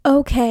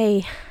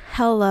Okay,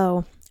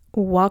 hello.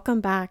 Welcome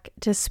back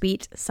to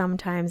Sweet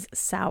Sometimes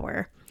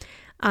Sour.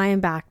 I am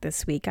back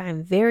this week.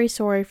 I'm very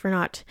sorry for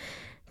not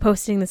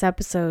posting this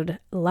episode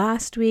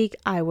last week.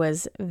 I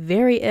was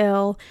very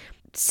ill.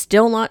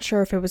 Still not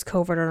sure if it was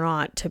COVID or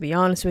not, to be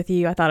honest with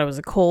you. I thought it was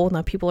a cold.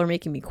 Now people are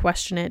making me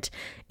question it.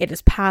 It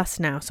is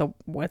past now, so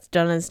what's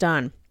done is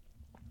done.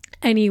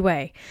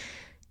 Anyway,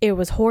 it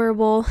was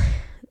horrible.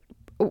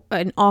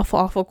 An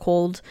awful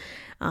cold,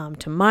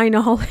 to my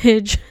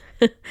knowledge.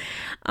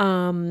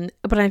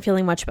 But I'm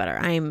feeling much better.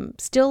 I'm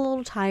still a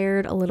little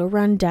tired, a little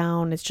run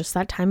down. It's just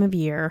that time of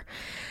year.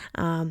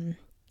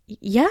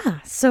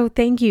 So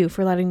thank you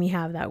for letting me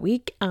have that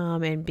week.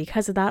 And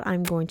because of that,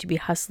 I'm going to be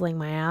hustling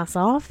my ass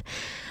off.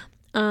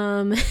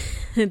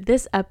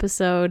 This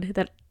episode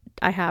that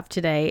I have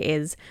today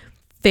is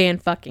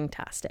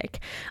fan-fucking-tastic.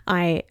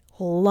 I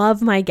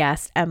love my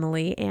guest,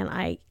 Emily, and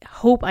I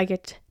hope I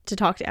get to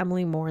talk to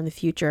Emily more in the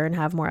future and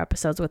have more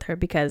episodes with her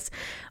because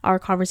our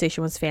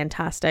conversation was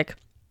fantastic.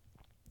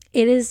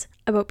 It is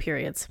about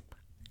periods.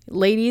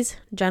 Ladies,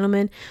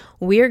 gentlemen,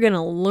 we are going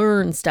to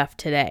learn stuff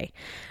today.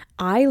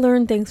 I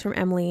learned things from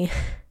Emily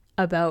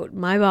about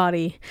my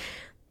body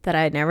that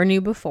I never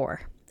knew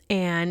before.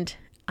 And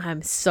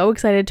I'm so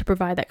excited to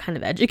provide that kind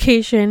of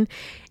education.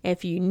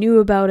 If you knew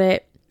about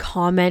it,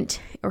 comment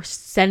or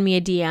send me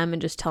a DM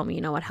and just tell me,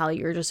 you know what, Hallie,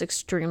 you're just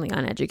extremely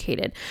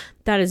uneducated.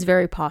 That is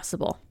very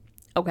possible.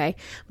 Okay.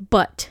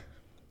 But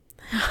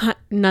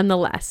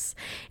nonetheless,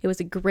 it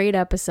was a great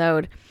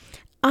episode.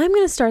 I'm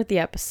going to start the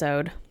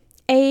episode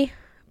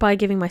by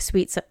giving my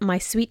sweet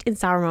and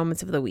sour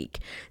moments of the week.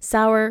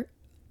 Sour,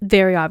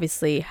 very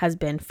obviously, has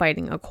been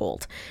fighting a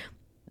cold.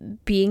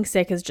 Being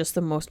sick is just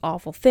the most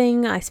awful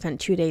thing. I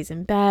spent 2 days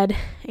in bed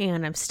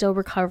and I'm still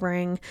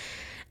recovering.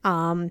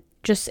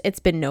 It's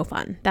been no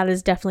fun. That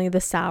is definitely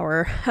the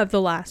sour of the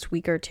last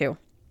week or two.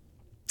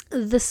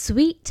 The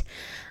sweet,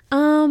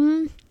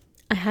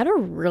 I had a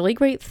really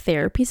great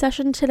therapy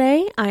session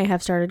today. I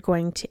have started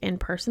going to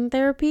in-person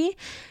therapy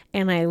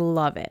and I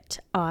love it.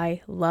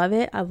 I love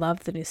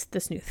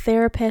this new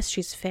therapist.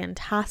 She's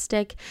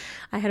fantastic.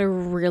 I had a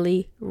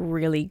really,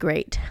 really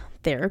great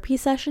therapy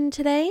session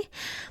today.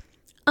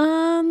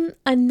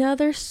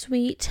 Another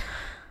sweet,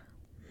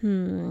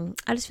 I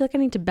just feel like I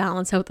need to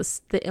balance out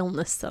the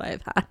illness that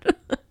I've had.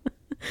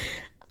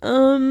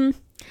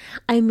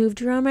 I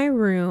moved around my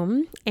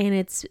room and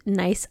it's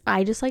nice.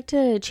 I just like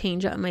to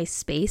change up my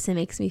space. It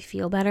makes me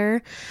feel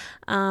better.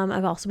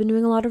 I've also been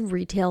doing a lot of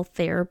retail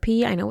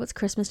therapy. I know it's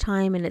Christmas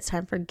time and it's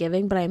time for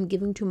giving, but I'm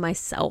giving to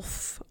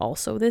myself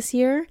also this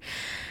year.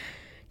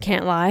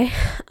 Can't lie.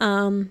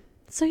 I've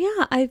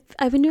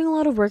been doing a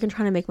lot of work and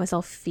trying to make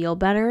myself feel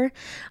better.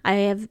 I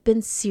have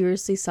been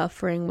seriously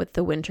suffering with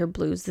the winter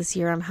blues this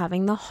year. I'm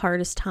having the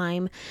hardest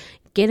time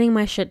getting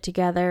my shit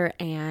together,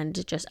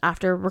 and just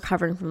after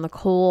recovering from the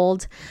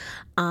cold,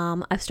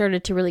 I've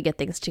started to really get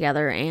things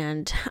together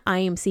and I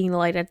am seeing the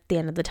light at the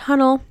end of the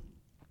tunnel.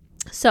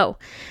 So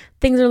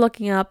things are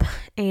looking up,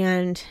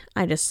 and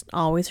I just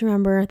always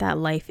remember that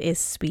life is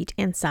sweet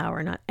and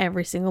sour. Not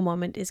every single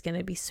moment is going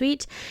to be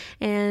sweet,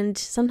 and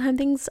sometimes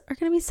things are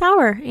going to be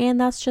sour, and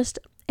that's just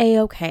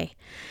a-okay.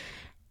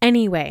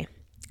 Anyway,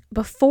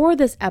 before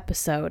this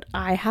episode,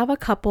 I have a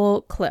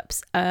couple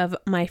clips of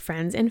my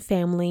friends and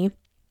family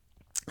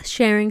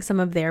sharing some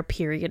of their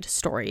period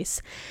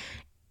stories.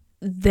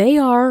 They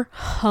are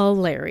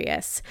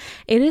hilarious.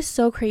 It is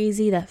so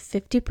crazy that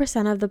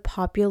 50% of the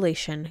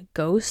population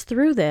goes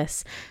through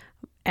this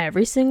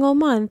every single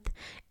month,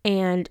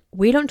 and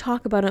we don't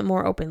talk about it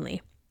more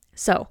openly.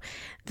 So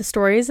the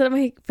stories that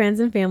my friends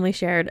and family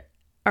shared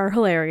are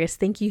hilarious.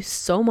 Thank you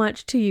so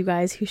much to you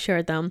guys who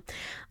shared them.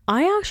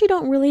 I actually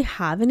don't really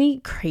have any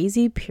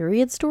crazy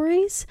period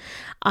stories.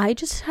 I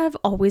just have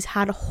always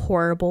had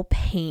horrible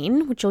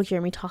pain, which you'll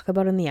hear me talk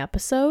about in the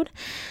episode.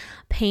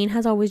 Pain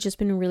has always just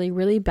been really,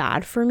 really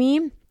bad for me.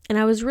 And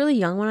I was really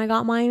young when I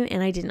got mine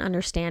and I didn't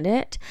understand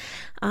it.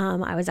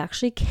 I was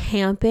actually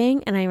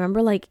camping and I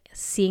remember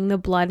seeing the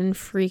blood and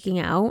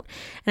freaking out.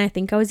 And I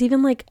think I was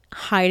even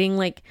hiding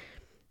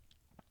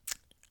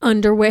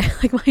underwear,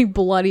 my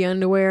bloody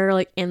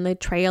underwear, in the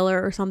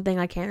trailer or something.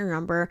 I can't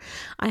remember.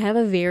 I have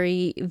a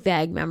very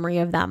vague memory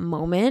of that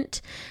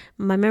moment.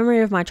 My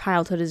memory of my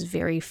childhood is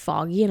very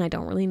foggy and I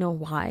don't really know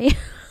why.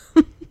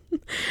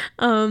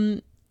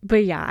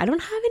 But yeah, I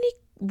don't have any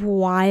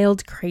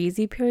wild,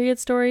 crazy period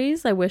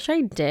stories. I wish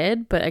I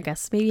did, but I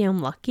guess maybe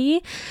I'm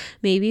lucky.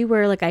 Maybe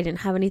where I didn't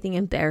have anything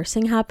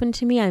embarrassing happen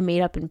to me, I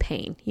made up in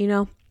pain,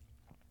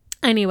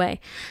 Anyway,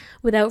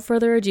 without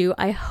further ado,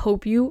 I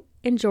hope you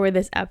enjoy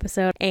this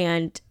episode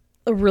and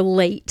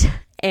relate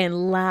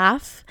and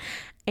laugh.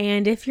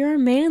 And if you're a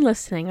man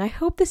listening, I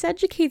hope this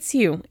educates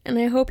you and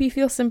I hope you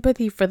feel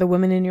sympathy for the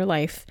women in your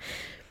life.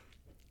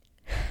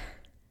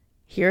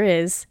 Here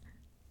is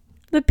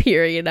the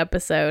period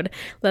episode.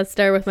 Let's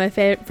start with my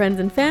friends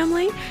and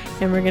family,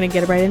 and we're going to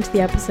get right into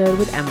the episode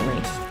with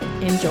Emily.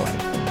 Enjoy.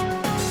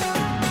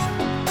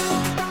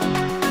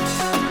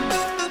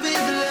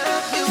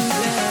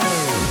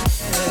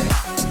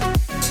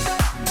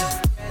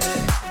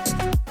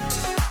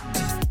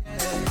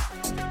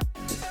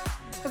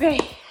 Okay,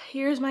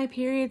 here's my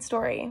period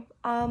story.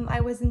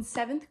 I was in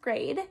 7th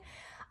grade.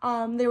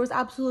 There was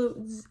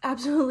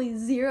absolutely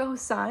zero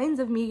signs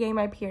of me getting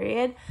my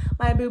period.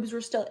 My boobs were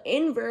still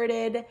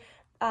inverted,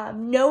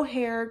 no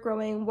hair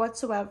growing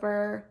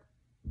whatsoever.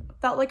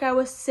 Felt like I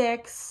was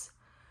 6,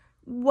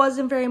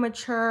 wasn't very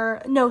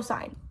mature, no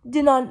sign.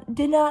 Did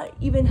not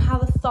even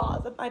have a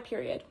thought of my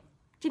period.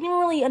 Didn't even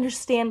really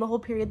understand the whole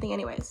period thing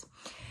anyways.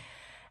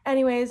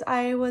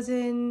 I was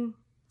in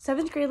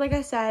 7th grade, like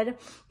I said.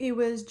 It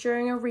was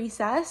during a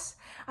recess.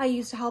 I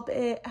used to help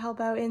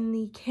out in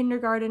the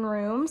kindergarten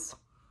rooms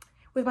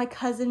with my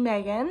cousin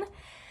Megan.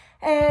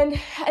 And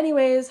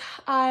anyways,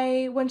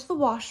 I went to the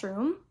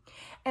washroom,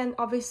 and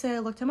obviously I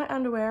looked at my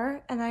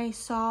underwear and I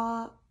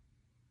saw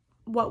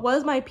what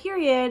was my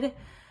period.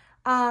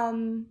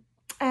 And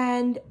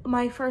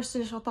my first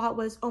initial thought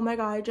was, oh my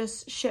God, I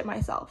just shit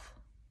myself.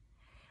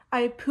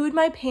 I pooed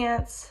my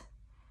pants,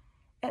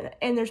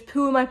 and there's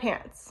poo in my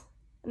pants.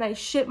 And I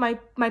shit my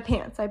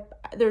pants.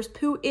 There's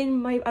poo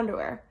in my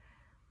underwear.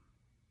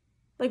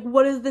 Like,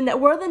 what are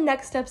the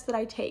next steps that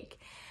I take?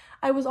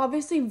 I was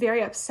obviously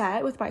very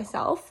upset with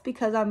myself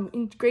because I'm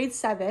in grade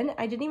 7.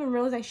 I didn't even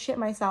realize I shit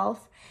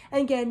myself. And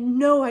again,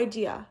 no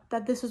idea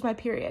that this was my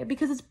period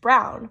because it's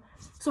brown.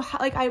 So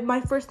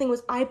my first thing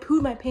was I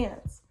pooed my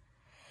pants.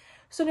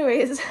 So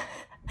anyways,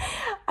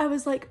 I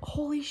was like,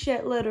 holy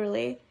shit,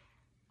 literally,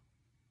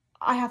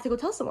 I have to go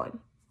tell someone.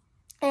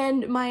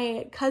 And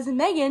my cousin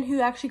Megan, who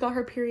actually got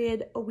her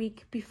period a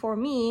week before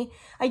me,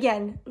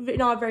 again,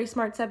 not a very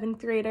smart 7th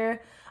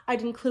grader, I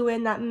didn't clue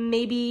in that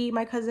maybe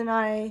my cousin and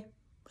I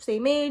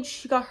same age,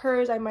 she got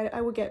hers, I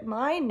would get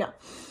mine. No,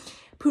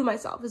 pooed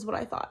myself is what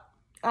I thought.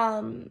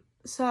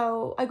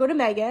 So I go to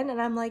Megan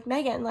and I'm like,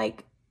 Megan,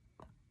 like,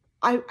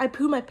 I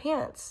pooed my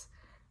pants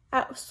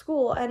at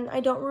school and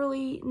I don't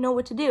really know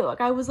what to do.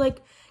 Like, I was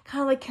like,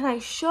 kind of like, can I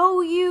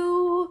show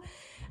you?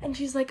 And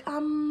she's like,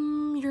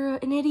 you're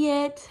an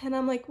idiot. And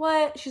I'm like,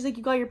 what? She's like,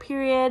 you got your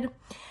period.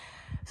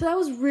 So that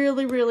was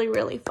really, really,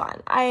 really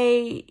fun.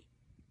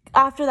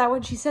 After that,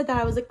 when she said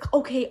that, I was like,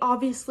 okay,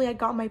 obviously I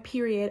got my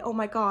period. Oh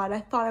my God. I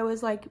thought I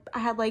was like, I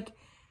had like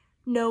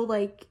no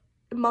like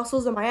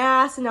muscles in my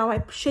ass and now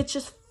my shit's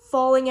just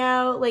falling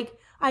out. Like,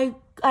 I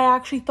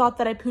actually thought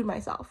that I pooed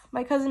myself.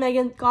 My cousin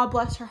Megan, God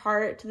bless her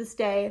heart, to this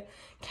day,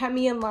 kept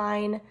me in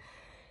line.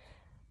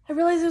 I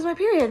realized it was my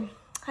period.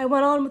 I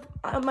went on with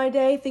my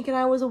day thinking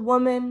I was a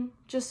woman.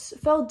 Just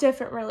felt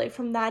different, really,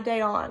 from that day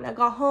on. I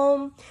got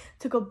home,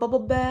 took a bubble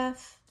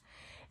bath,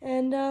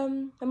 and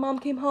my mom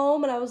came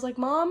home, and I was like,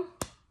 Mom,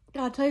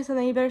 gotta tell you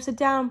something. You better sit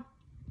down.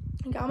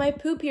 I got my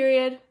poo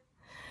period.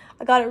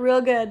 I got it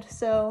real good.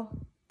 So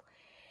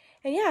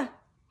I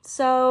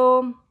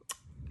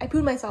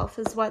pooed myself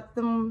is what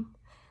the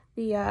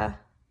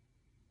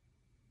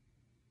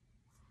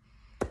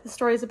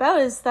story is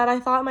about, is that I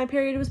thought my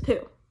period was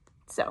poo.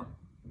 So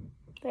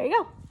there you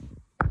go.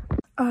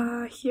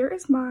 Here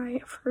is my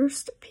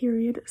first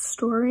period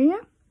story.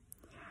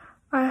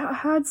 I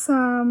had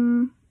a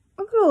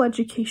little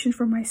education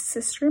from my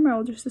sister, my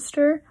older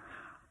sister.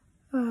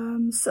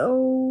 So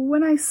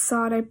when I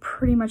saw it, I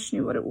pretty much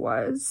knew what it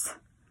was.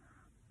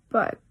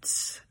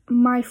 But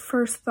my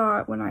first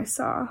thought when I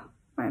saw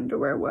my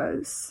underwear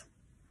was,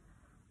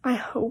 I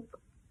hope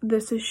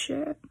this is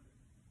shit.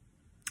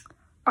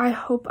 I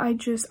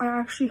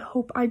actually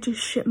hope I just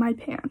shit my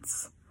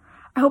pants.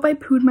 I hope I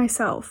pooed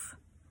myself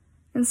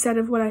instead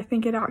of what I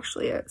think it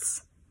actually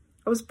is.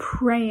 I was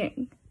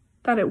praying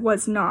that it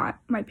was not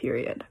my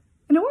period.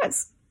 And it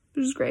was,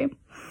 which is great.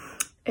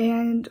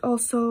 And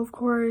also, of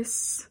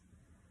course,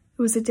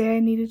 it was a day I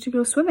needed to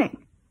go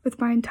swimming with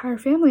my entire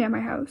family at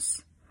my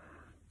house.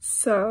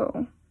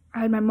 So I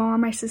had my mom,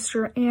 my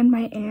sister, and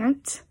my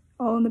aunt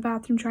all in the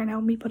bathroom trying to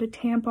help me put a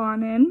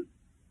tampon in,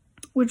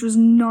 which was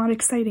not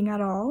exciting at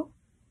all.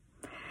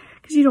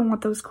 Because you don't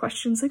want those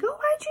questions like, oh,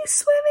 why'd you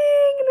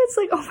swimming? And it's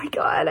like, oh my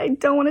God, I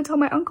don't want to tell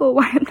my uncle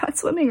why I'm not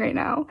swimming right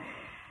now.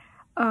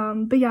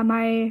 But yeah,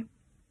 my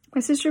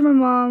sister, my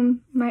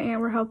mom, my aunt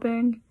were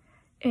helping.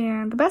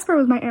 And the best part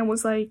was my aunt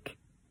was like,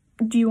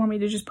 do you want me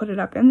to just put it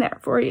up in there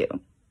for you?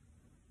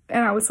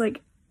 And I was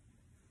like,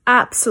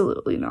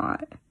 absolutely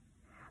not.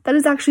 That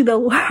is actually the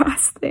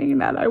last thing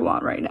that I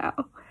want right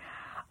now.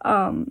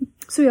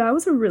 So yeah, that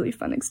was a really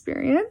fun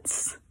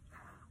experience.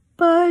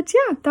 But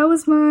yeah, that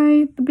was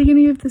the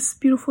beginning of this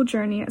beautiful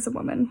journey as a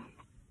woman.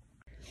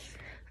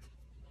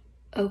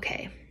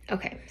 Okay.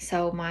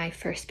 So my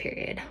first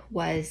period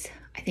was,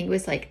 I think it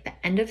was like the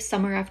end of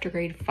summer after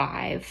grade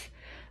 5,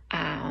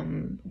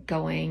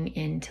 going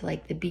into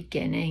like the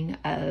beginning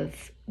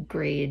of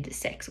grade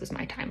 6 was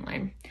my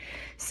timeline.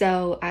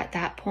 So at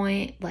that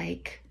point,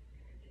 like,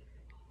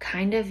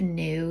 kind of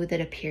knew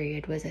that a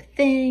period was a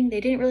thing. They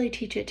didn't really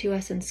teach it to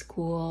us in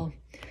school.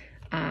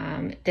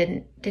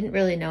 Didn't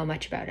really know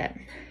much about it.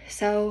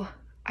 So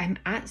I'm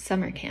at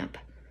summer camp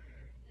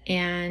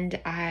and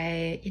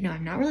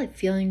I'm not really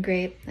feeling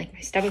great. Like,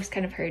 my stomach's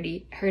kind of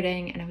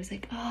hurting. And I was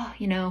like, oh,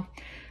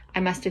 I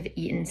must have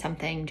eaten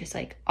something just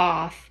like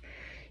off.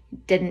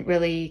 Didn't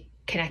really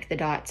connect the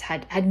dots,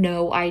 had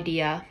no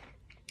idea.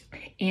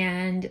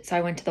 And so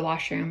I went to the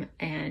washroom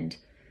and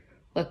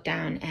looked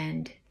down,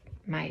 and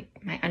my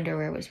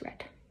underwear was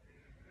red.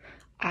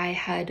 I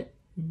had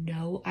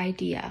no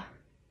idea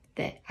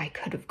that I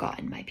could have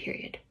gotten my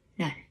period.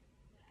 None.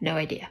 No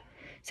idea.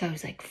 So I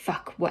was like,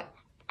 fuck, what?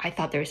 I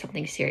thought there was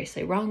something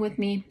seriously wrong with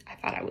me. I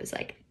thought I was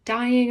like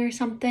dying or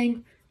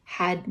something.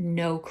 Had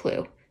no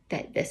clue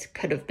that this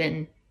could have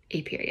been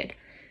a period.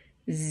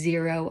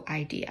 Zero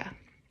idea.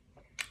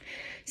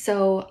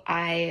 So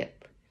I'm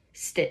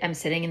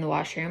sitting in the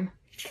washroom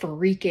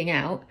freaking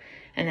out,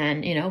 and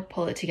then, you know,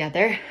 pull it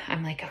together.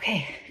 I'm like,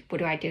 okay, what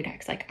do I do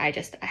next? Like, I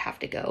have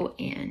to go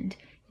and,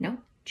 you know,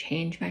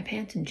 change my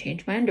pants and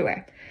change my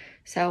underwear.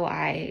 So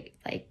I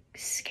like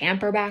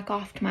scamper back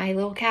off to my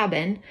little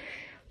cabin,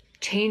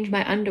 change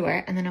my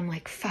underwear, and then I'm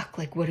like, fuck,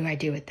 like, what do I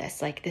do with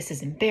this? Like, this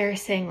is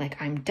embarrassing.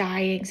 Like, I'm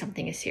dying.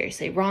 Something is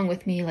seriously wrong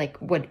with me. Like,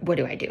 what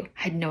do I do?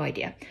 I had no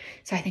idea.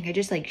 So I think I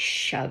just like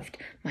shoved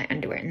my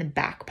underwear in the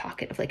back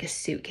pocket of like a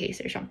suitcase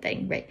or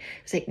something, right?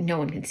 It's like, no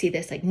one can see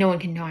this. Like, no one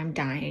can know I'm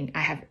dying.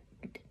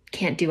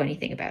 Can't do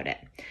anything about it.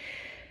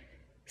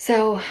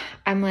 So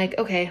I'm like,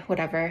 okay,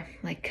 whatever,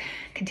 like,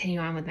 continue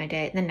on with my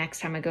day. And the next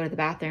time I go to the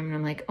bathroom, and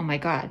I'm like, oh my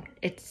God,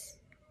 it's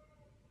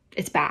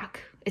back.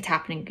 It's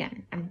happening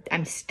again.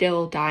 I'm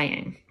still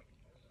dying.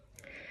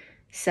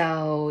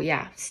 So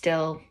yeah,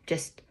 still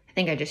I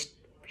think I just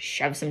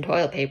shoved some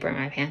toilet paper in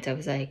my pants. I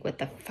was like, what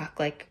the fuck?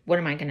 Like, what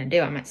am I going to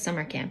do? I'm at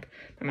summer camp.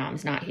 My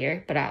mom's not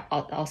here, but I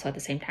also at the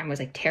same time was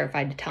like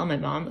terrified to tell my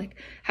mom. Like,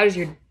 how does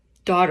your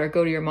daughter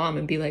go to your mom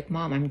and be like,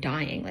 Mom, I'm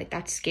dying? Like,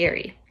 that's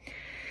scary.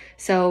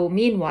 So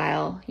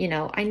meanwhile, you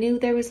know, I knew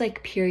there was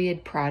like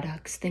period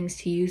products, things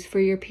to use for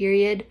your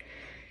period,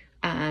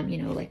 you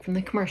know, like from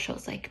the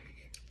commercials, like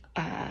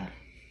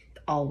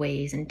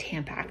Always and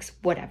Tampax,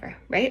 whatever,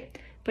 right?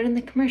 But in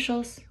the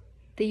commercials,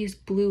 they use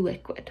blue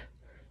liquid.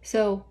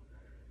 So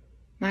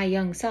my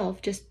young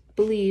self just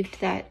believed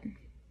that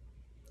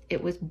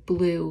it was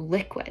blue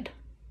liquid.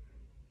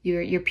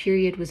 Your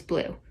period was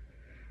blue.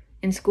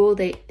 In school,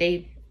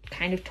 they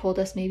kind of told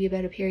us maybe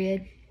about a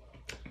period.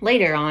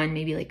 Later on,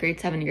 maybe like grade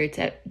 7,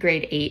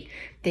 grade 8,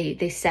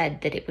 they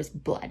said that it was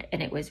blood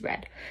and it was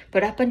red.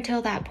 But up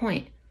until that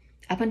point,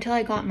 up until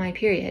I got my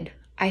period,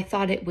 I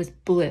thought it was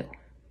blue.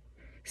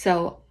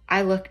 So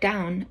I look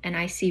down and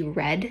I see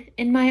red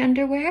in my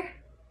underwear.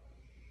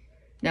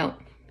 No,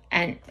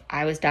 and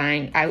I was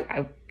dying.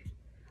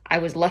 I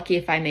was lucky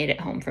if I made it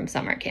home from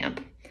summer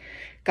camp.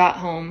 Got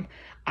home,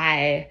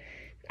 I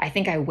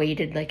think I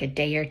waited like a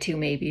day or two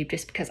maybe,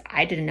 just because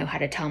I didn't know how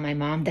to tell my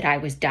mom that I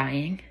was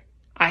dying.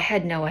 I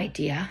had no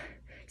idea.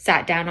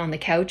 Sat down on the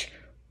couch,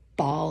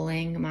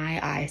 bawling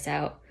my eyes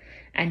out,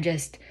 and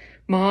just,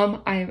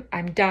 Mom,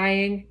 I'm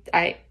dying.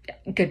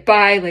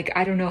 Goodbye. Like,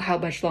 I don't know how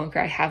much longer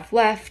I have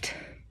left.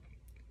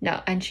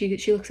 No, and she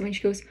looks at me and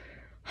she goes,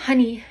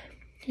 honey,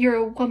 you're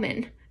a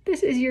woman.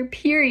 This is your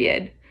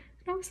period.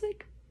 And I was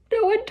like,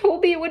 no one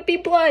told me it would be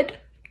blood.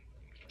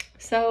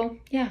 So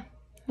yeah,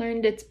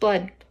 learned it's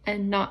blood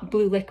and not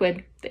blue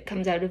liquid that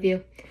comes out of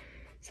you.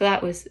 So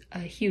that was a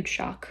huge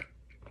shock.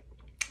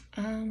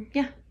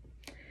 Yeah.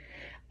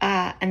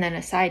 And then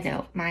a side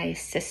note, my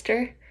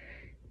sister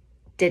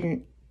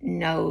didn't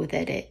know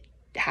that it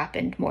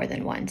happened more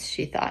than once.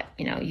 She thought,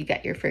 you know, you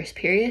get your first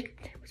period,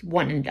 it was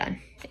one and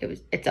done.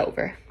 It's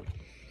over.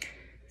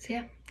 So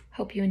yeah,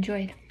 hope you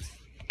enjoyed.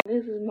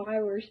 This is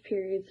my worst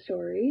period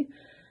story.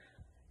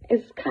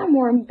 It's kind of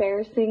more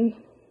embarrassing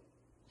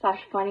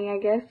 / funny, I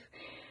guess.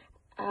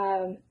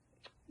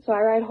 So I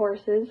ride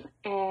horses,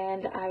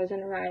 and I was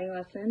in a riding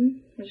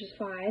lesson, which is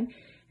fine.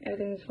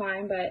 Everything was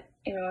fine, but,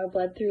 you know, I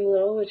bled through a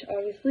little, which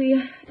obviously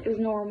is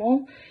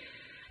normal.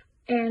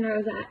 And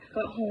I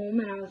got home,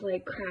 and I was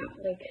like, crap,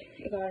 like,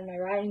 I got in my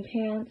riding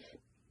pants.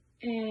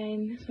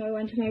 And so I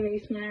went to my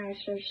basement, and I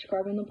started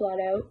scrubbing the blood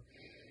out.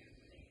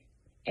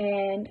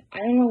 And I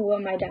don't know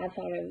what my dad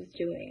thought I was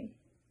doing,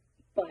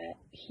 but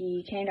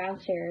he came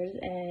downstairs,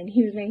 and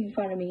he was making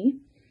fun of me,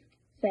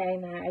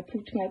 saying that I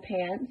pooped my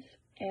pants,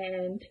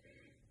 and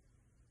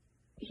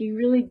he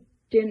really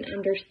didn't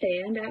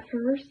understand at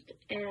first,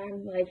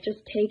 and like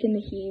just taking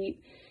the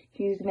heat.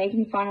 He was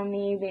making fun of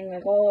me, being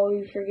like, oh,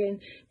 you friggin'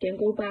 didn't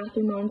go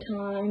bathroom on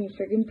time, you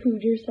friggin'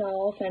 pooed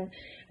yourself, and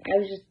I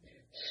was just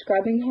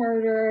scrubbing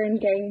harder and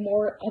getting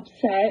more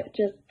upset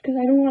just because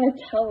I don't want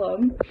to tell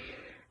him.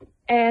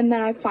 And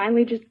then I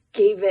finally just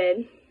gave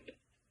in,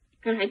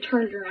 and I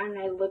turned around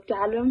and I looked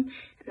at him,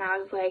 and I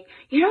was like,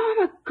 you know,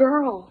 I'm a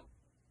girl.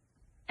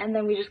 And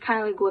then we just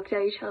kind of like looked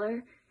at each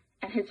other,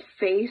 and his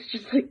face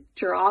just like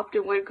dropped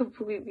and went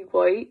completely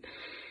white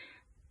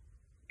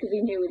because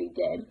he knew what he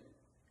did.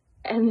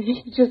 And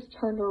he just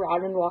turned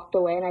around and walked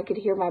away, and I could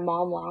hear my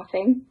mom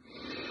laughing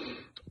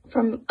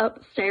from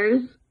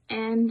upstairs.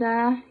 And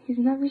he's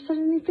never said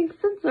anything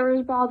since or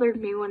has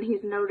bothered me when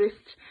he's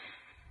noticed.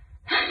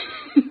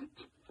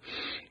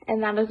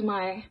 And that is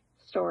my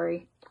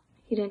story.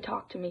 He didn't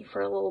talk to me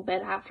for a little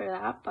bit after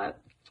that, but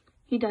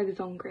he dug his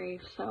own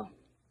grave. So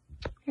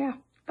yeah,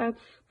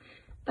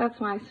 that's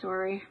my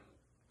story.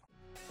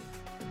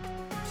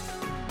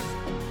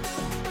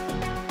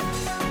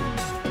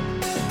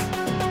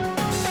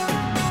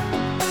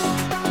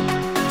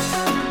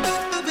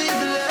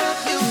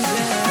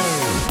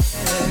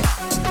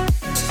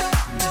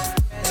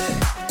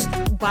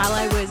 while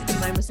I was in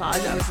my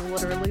massage, I was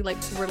literally like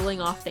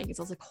riddling off things.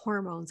 I was like,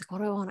 hormones, like, what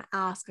do I want to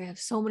ask? I have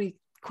so many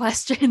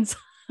questions.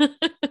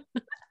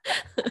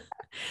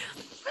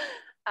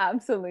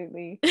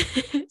 Absolutely.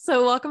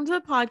 So welcome to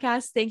the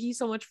podcast. Thank you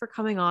so much for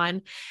coming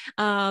on.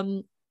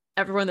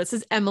 Everyone, this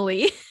is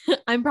Emily.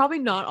 I'm probably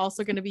not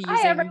also going to be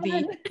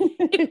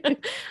using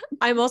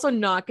I'm also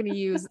not going to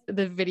use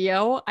the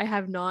video. I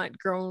have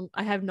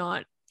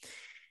not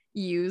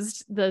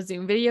used the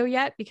Zoom video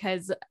yet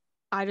because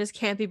I just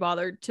can't be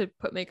bothered to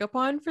put makeup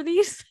on for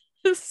these.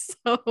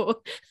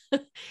 So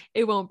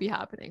it won't be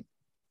happening.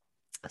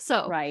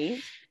 So, right.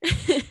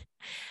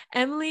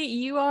 Emily,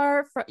 you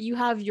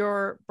have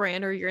your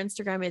brand, or your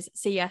Instagram is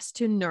Say Yes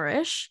to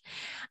Nourish.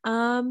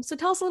 So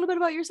tell us a little bit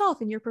about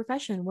yourself and your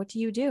profession. What do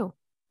you do?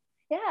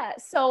 Yeah,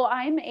 so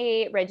I'm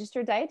a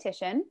registered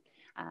dietitian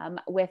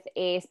with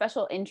a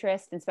special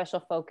interest and special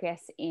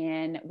focus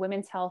in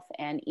women's health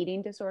and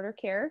eating disorder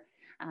care.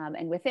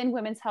 And within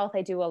women's health,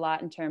 I do a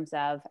lot in terms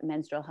of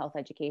menstrual health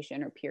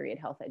education or period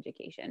health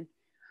education.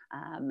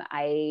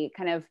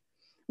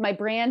 My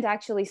brand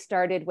actually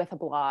started with a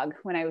blog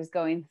when I was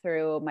going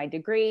through my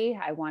degree.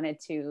 I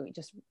wanted to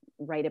just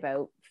write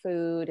about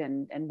food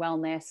and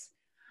wellness.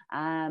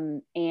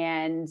 And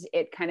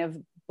it kind of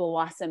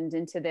blossomed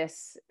into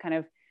this kind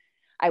of,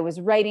 I was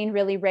writing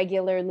really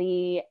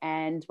regularly.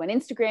 And when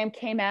Instagram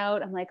came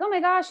out, I'm like, oh my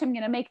gosh, I'm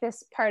going to make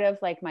this part of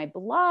like my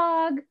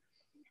blog.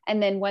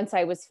 And then once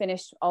I was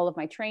finished all of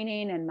my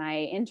training and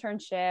my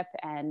internship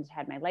and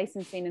had my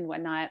licensing and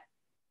whatnot,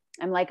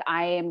 I'm like,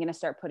 I am going to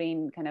start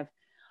putting kind of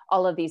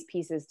all of these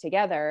pieces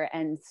together.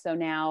 And so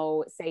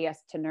now Say Yes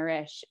to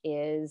Nourish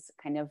is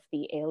kind of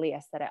the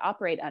alias that I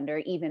operate under,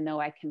 even though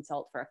I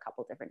consult for a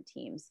couple different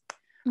teams.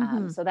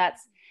 Mm-hmm. So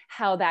that's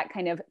how that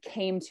kind of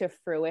came to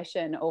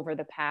fruition over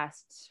the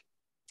past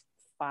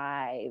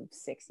 5-6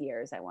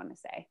 years, I want to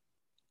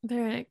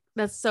say.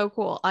 That's so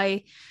cool.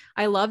 I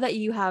love that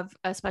you have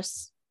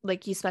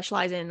you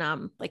specialize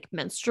in like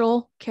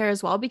menstrual care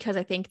as well, because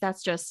I think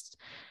that's just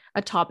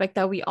a topic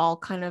that we all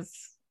kind of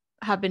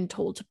have been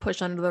told to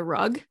push under the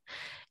rug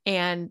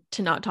and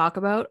to not talk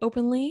about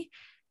openly.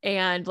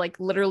 And like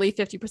literally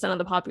 50% of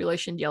the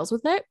population deals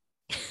with it.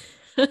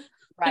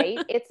 Right.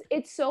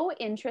 It's so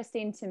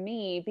interesting to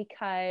me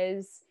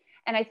because,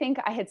 and I think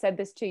I had said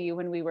this to you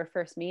when we were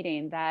first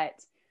meeting,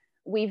 that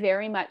we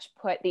very much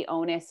put the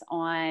onus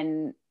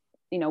on,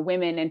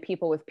 women and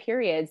people with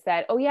periods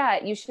that, oh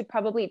yeah, you should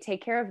probably take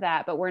care of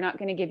that, but we're not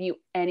going to give you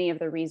any of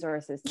the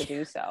resources to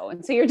do so.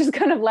 And so you're just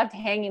kind of left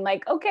hanging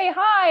like, okay,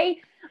 hi,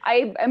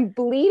 I am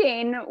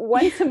bleeding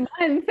once a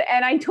month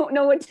and I don't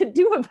know what to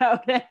do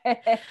about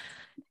it.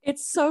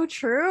 It's so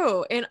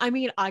true. And I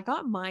mean, I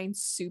got mine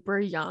super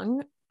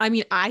young. I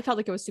mean, I felt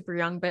like it was super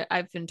young, but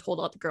I've been told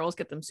all the girls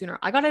get them sooner.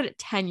 I got it at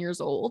 10 years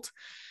old.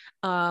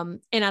 And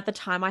at the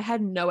time I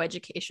had no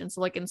education. So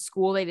like in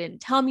school, they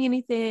didn't tell me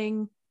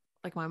anything.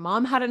 Like my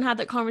mom hadn't had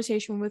that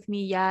conversation with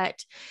me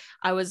yet.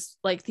 I was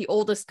like the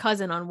oldest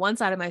cousin on one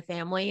side of my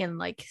family and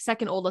like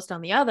second oldest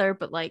on the other.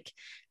 But like,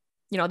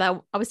 that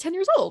I was 10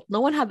 years old.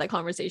 No one had that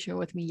conversation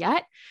with me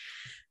yet.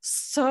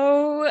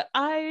 So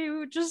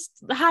I just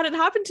had it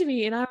happen to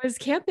me and I was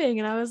camping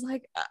and I was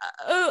like,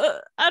 I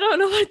don't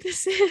know what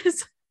this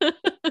is.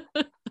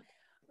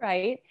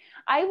 Right.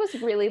 I was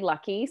really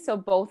lucky. So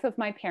both of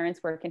my parents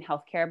work in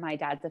healthcare. My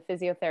dad's a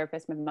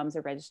physiotherapist. My mom's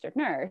a registered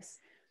nurse.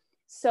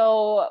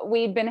 So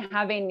we'd been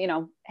having,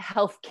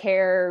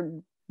 healthcare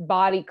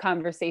body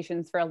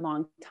conversations for a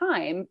long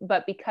time.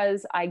 But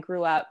because I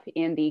grew up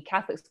in the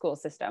Catholic school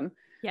system,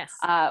 yes,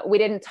 we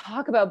didn't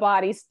talk about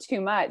bodies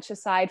too much,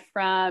 aside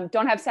from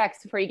don't have sex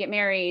before you get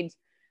married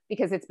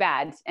because it's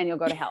bad and you'll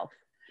go to hell.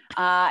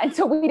 And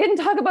so we didn't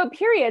talk about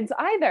periods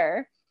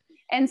either.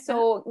 And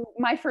so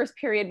my first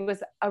period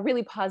was a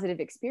really positive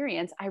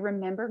experience. I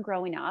remember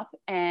growing up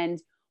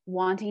and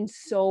wanting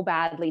so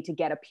badly to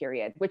get a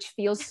period, which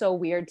feels so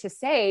weird to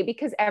say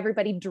because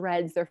everybody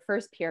dreads their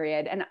first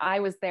period. And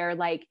I was there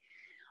like,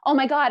 oh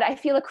my God, I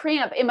feel a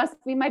cramp. It must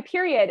be my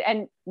period,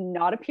 and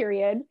not a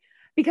period,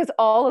 because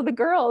all of the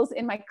girls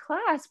in my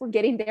class were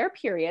getting their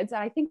periods.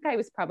 And I think I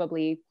was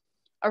probably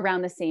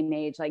around the same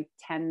age, like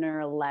 10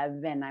 or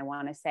 11, I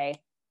want to say.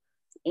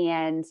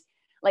 And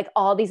like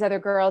all these other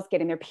girls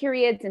getting their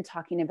periods and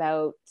talking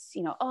about,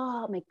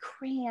 oh, my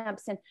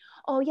cramps and,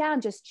 oh yeah, I'm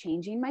just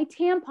changing my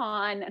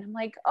tampon. And I'm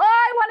like, oh,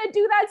 I want to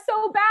do that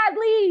so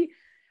badly.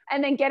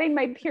 And then getting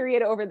my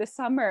period over the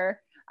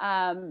summer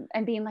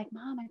and being like,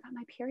 Mom, I got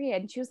my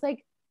period. And she was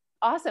like,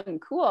 awesome,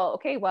 cool.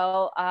 Okay,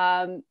 well,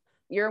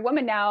 you're a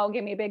woman now.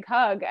 Give me a big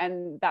hug.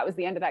 And that was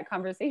the end of that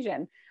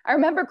conversation. I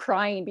remember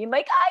crying, being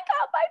like, I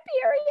got my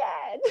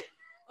period.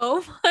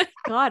 Oh my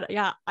God.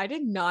 Yeah. I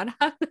did not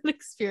have that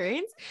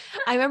experience.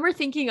 I remember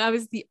thinking I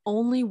was the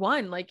only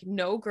one, like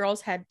no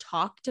girls had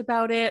talked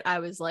about it. I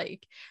was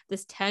like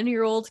this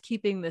 10-year-old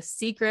keeping this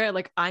secret.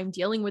 Like I'm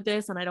dealing with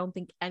this and I don't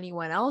think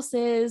anyone else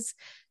is.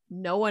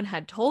 No one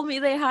had told me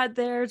they had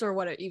theirs or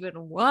what it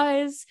even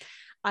was.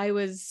 I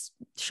was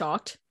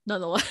shocked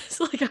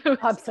nonetheless. Like I was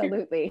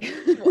absolutely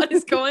like, what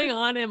is going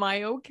on? Am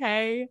I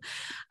okay?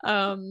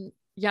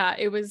 yeah,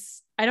 it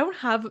was, I don't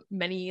have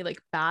many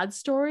like bad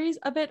stories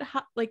of it,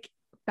 like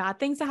bad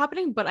things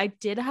happening, but I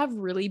did have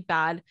really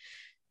bad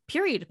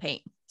period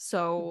pain.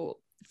 So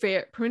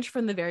pretty much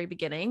from the very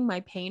beginning,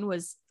 my pain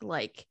was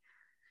like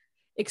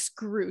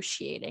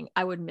excruciating.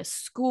 I would miss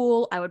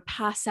school. I would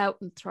pass out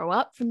and throw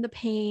up from the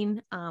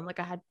pain. Like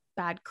I had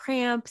bad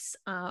cramps.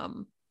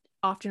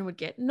 Often would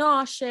get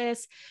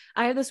nauseous.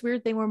 I have this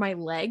weird thing where my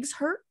legs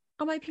hurt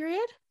on my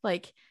period.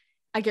 Like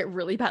I get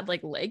really bad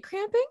like leg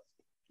cramping.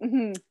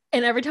 Mm-hmm.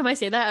 And every time I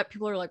say that,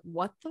 people are like,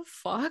 what the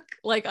fuck?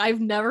 Like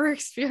I've never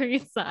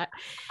experienced that.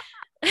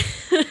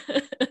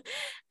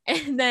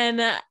 And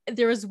then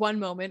there was one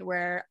moment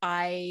where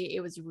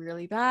it was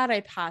really bad.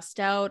 I passed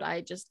out.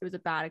 It was a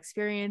bad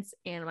experience.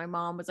 And my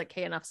mom was like,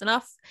 hey, enough's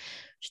enough.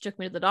 She took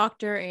me to the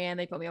doctor and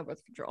they put me on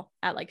birth control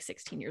at like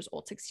 16 years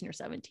old, 16 or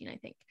 17, I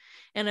think.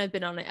 And I've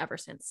been on it ever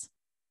since,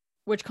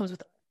 which comes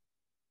with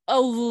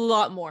a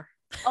lot more.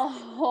 A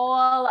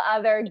whole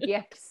other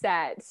gift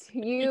set.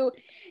 So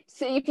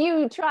if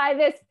you try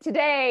this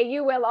today,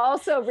 you will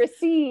also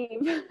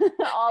receive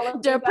all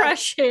of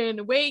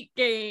depression, weight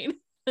gain.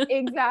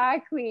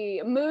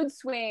 Exactly. Mood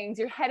swings.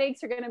 Your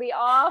headaches are going to be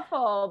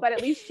awful, but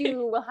at least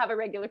you will have a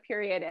regular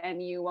period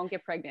and you won't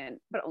get pregnant,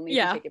 but only if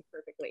you take it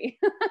perfectly.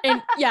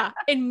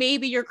 and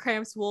maybe your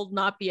cramps will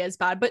not be as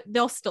bad, but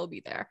they'll still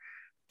be there.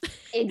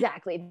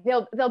 Exactly.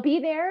 They'll be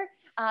there.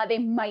 They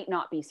might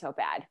not be so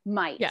bad.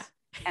 Might. Yeah.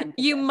 Emphasis.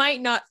 You might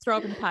not throw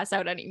up and pass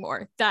out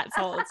anymore. That's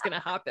all that's going to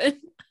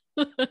happen.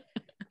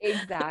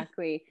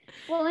 Exactly.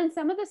 Well, and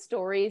some of the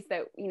stories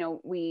that,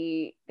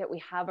 we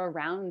have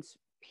around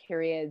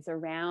periods,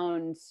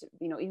 around,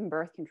 even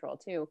birth control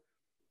too,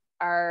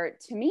 are,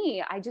 to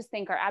me, I just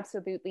think are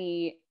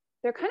absolutely,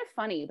 they're kind of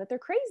funny, but they're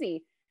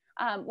crazy.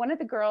 One of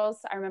the girls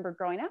I remember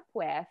growing up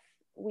with,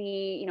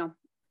 we,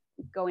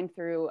 going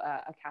through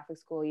a Catholic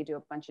school, you do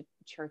a bunch of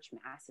church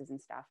masses and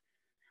stuff.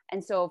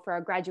 And so for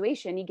our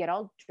graduation, you get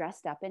all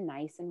dressed up and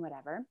nice and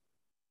whatever.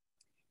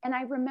 And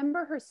I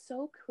remember her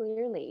so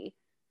clearly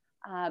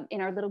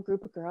in our little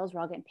group of girls,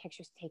 we're all getting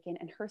pictures taken,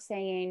 and her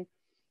saying,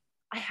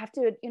 I have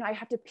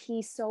to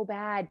pee so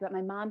bad, but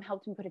my mom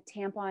helped me put a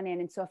tampon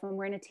in. And so if I'm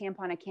wearing a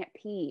tampon, I can't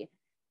pee.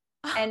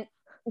 And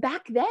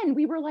back then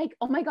we were like,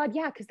 oh my God,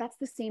 yeah, because that's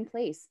the same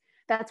place.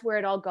 That's where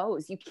it all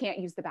goes. You can't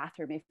use the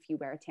bathroom if you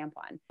wear a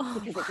tampon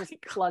because it just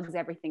plugs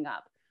everything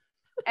up.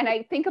 And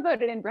I think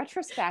about it in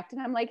retrospect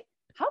and I'm like,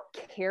 how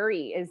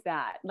carry is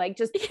that? Like,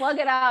 just plug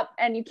it up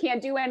and you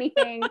can't do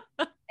anything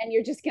and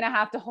you're just going to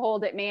have to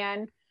hold it,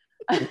 man.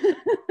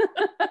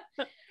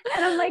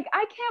 And I'm like,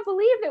 I can't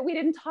believe that we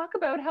didn't talk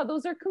about how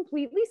those are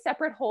completely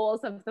separate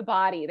holes of the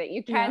body, that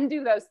you can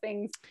do those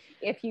things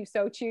if you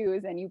so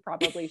choose, and you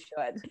probably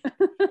should.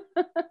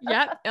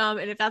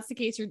 And if that's the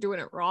case, you're doing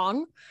it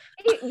wrong.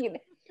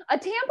 A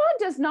tampon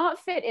does not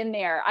fit in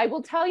there. I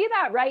will tell you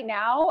that right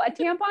now. A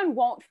tampon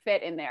won't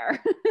fit in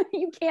there.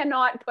 You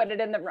cannot put it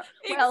in the wrong.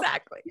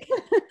 Exactly.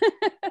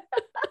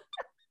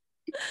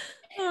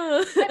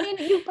 I mean,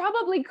 you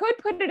probably could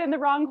put it in the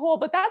wrong hole,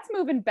 but that's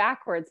moving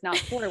backwards, not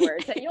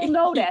forwards, and you'll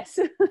notice.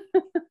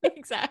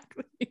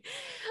 Exactly.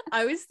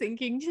 I was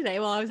thinking today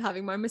while I was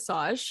having my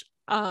massage,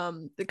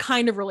 the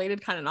kind of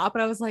related, kind of not,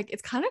 but I was like,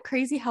 it's kind of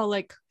crazy how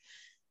like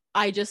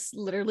I just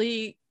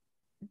literally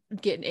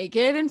get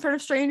naked in front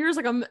of strangers.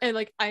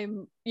 Like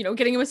I'm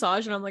getting a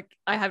massage and I'm like,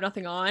 I have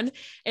nothing on.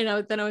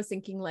 And then I was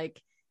thinking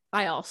like,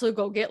 I also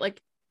go get like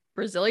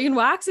Brazilian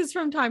waxes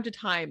from time to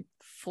time,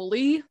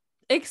 fully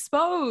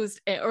exposed,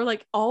 or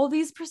like all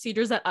these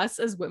procedures that us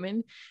as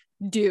women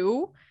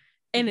do.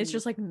 And it's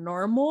just like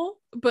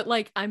normal, but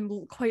like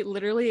I'm quite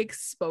literally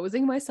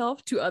exposing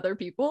myself to other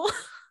people.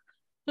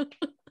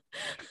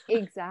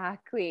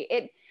 Exactly.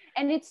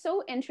 It's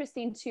so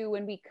interesting too,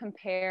 when we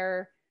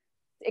compare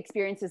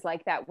experiences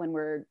like that, when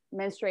we're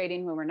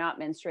menstruating, when we're not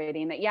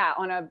menstruating, that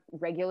on a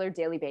regular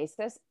daily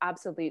basis,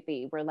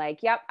 absolutely, we're like,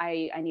 yep,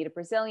 I need a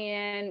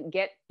Brazilian,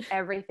 get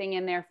everything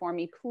in there for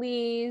me,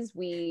 please.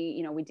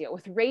 We deal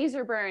with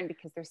razor burn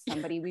because there's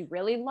somebody we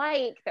really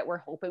like that we're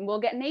hoping we'll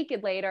get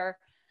naked later.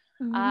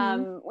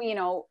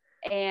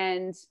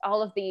 And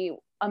all of the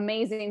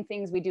amazing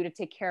things we do to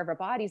take care of our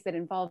bodies that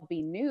involve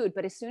being nude.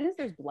 But as soon as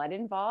there's blood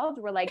involved,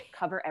 we're like,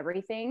 cover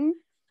everything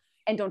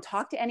and don't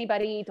talk to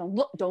anybody. Don't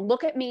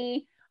look at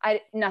me.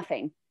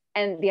 Nothing.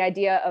 And the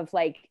idea of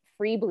like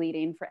free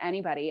bleeding for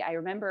anybody. I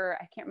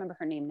can't remember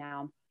her name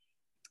now.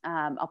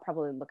 I'll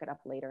probably look it up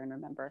later and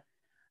remember.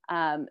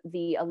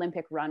 The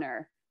Olympic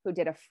runner who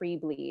did a free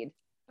bleed.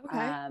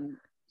 Okay.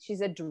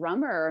 She's a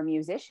drummer or a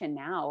musician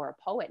now, or a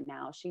poet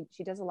now. She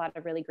does a lot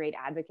of really great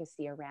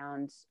advocacy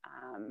around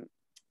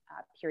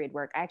period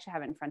work. I actually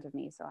have it in front of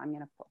me, so I'm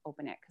going to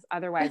open it because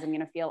otherwise I'm going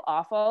to feel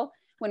awful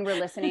when we're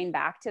listening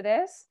back to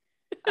this.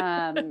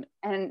 And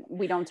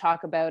we don't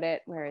talk about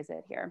it. Where is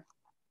it here?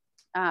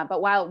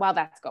 But while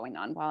that's going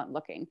on, while I'm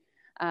looking,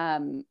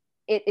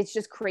 it's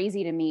just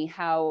crazy to me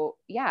how,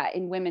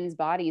 in women's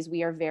bodies,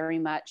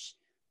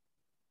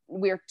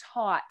 we're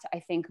taught, I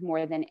think,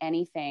 more than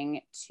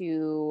anything,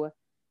 to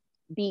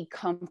be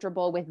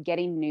comfortable with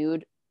getting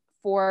nude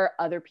for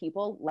other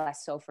people,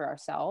 less so for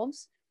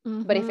ourselves.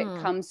 But if it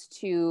Mm-hmm. comes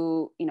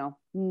to, you know,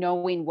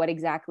 knowing what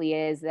exactly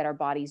is that our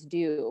bodies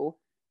do,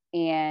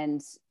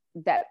 and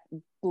that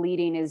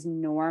bleeding is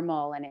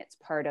normal and it's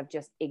part of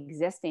just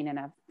existing in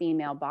a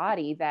female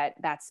body,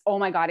 that's, oh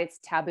my God, it's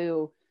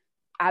taboo.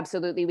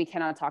 Absolutely. We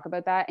cannot talk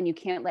about that. And you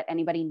can't let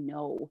anybody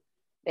know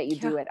that you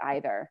do it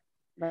either.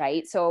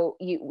 Right. So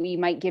we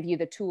might give you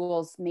the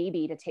tools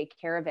maybe to take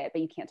care of it,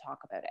 but you can't talk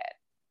about it.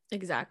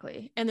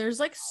 Exactly. And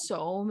there's like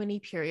so many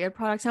period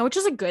products now, which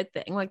is a good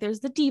thing. Like there's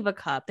the Diva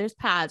cup, there's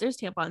pads, there's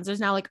tampons, there's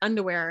now like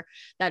underwear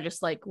that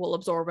just like will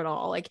absorb it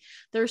all. Like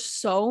there's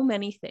so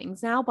many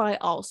things now, but I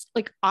also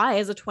like I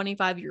as a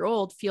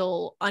 25-year-old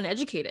feel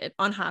uneducated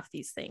on half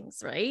these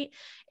things, right?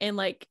 And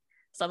like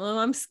some of them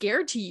I'm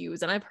scared to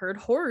use and I've heard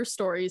horror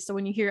stories. So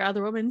when you hear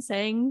other women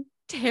saying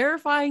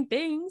terrifying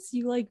things,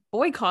 you like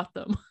boycott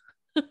them.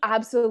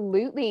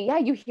 Absolutely. Yeah.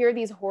 You hear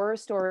these horror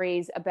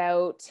stories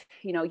about,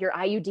 you know, your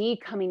IUD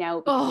coming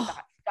out because it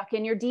got stuck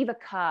in your Diva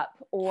cup,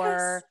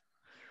 or,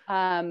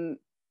 you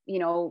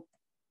know,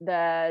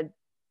 the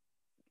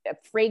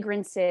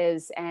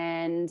fragrances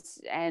and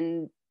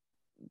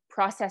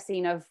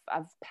processing of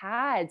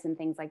pads and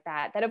things like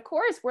that, that of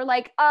course we're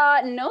like,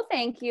 no,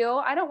 thank you.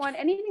 I don't want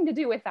anything to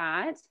do with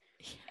that.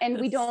 And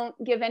we don't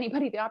give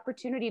anybody the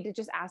opportunity to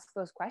just ask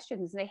those questions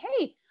and say,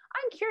 hey,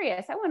 I'm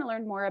curious. I want to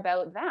learn more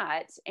about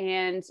that.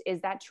 And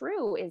is that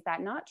true? Is that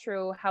not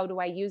true? How do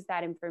I use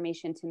that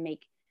information to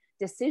make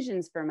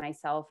decisions for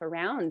myself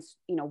around,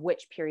 you know,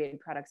 which period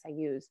products I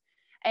use?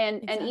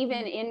 And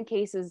even in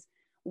cases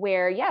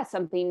where, yeah,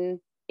 something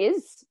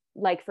is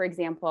like, for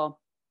example,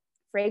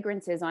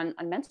 fragrances on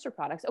menstrual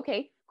products.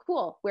 Okay,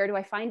 cool. Where do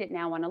I find it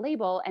now on a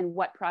label, and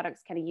what products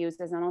can I use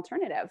as an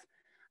alternative?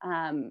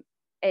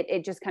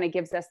 It just kind of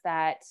gives us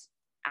that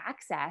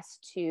access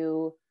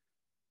to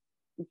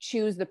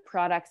choose the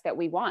products that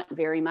we want.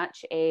 Very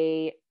much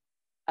a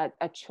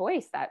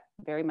choice, that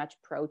very much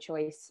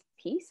pro-choice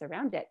piece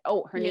around it.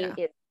 Oh, her name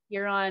is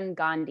Kiran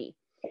Gandhi.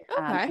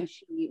 And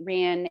she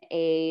ran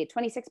a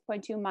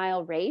 26.2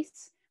 mile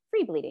race,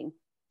 free bleeding.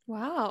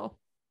 Wow.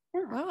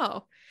 Yeah.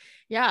 Wow.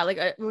 Yeah. Like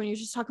when you're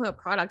just talking about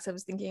products, I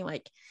was thinking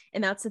like,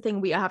 and that's the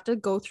thing, we have to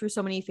go through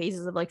so many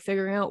phases of like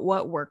figuring out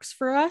what works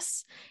for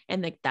us.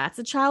 And like, that's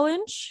a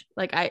challenge.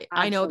 Like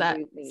I know that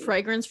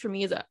fragrance for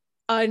me is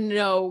a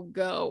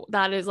no-go.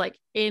 That is like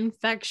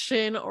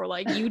infection or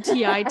like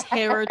UTI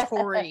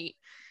territory.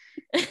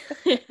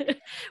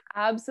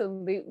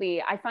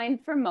 Absolutely. I find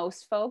for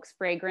most folks,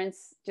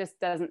 fragrance just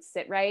doesn't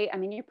sit right. I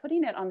mean, you're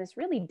putting it on this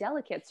really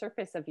delicate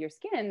surface of your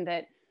skin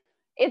that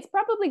it's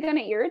probably going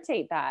to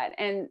irritate that.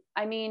 And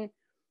I mean,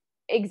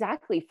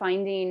 exactly,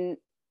 finding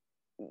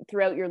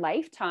throughout your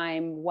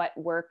lifetime what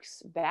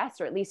works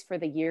best, or at least for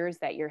the years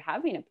that you're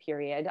having a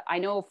period. I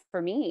know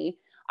for me,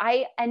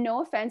 and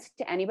no offense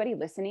to anybody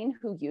listening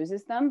who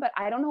uses them, but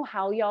I don't know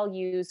how y'all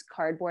use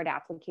cardboard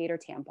applicator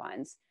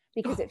tampons,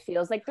 because it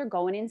feels like they're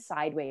going in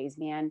sideways,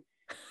 man.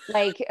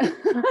 Like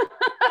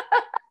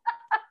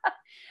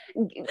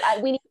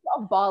we need to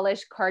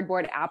abolish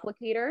cardboard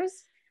applicators.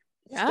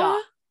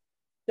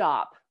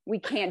 Stop. We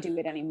can't do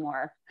it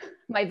anymore.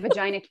 My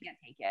vagina can't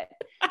take it.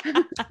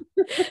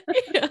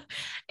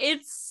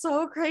 It's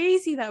so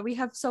crazy that we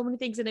have so many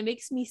things, and it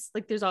makes me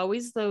like, there's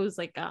always those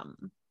like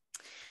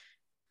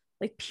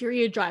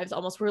period drives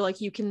almost where like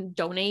you can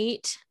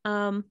donate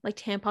like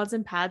tampons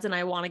and pads, and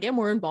I want to get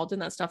more involved in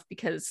that stuff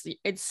because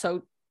it's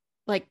so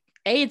like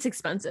it's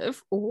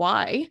expensive.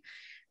 Why?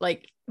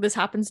 Like this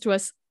happens to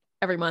us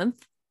every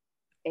month.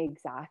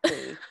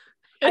 Exactly.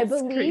 I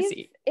believe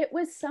crazy. It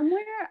was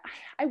somewhere,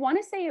 I want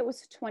to say it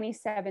was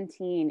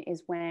 2017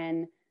 is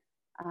when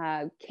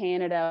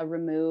Canada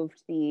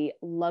removed the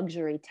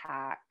luxury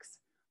tax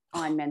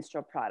on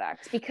menstrual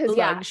products, because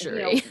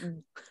luxury.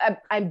 You know,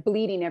 I'm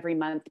bleeding every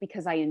month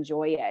because I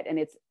enjoy it, and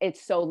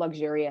it's so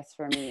luxurious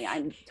for me.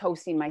 I'm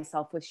toasting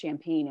myself with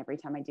champagne every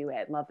time I do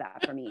it. Love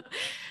that for me.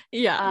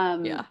 Yeah,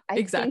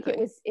 exactly. I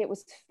think it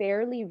was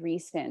fairly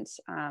recent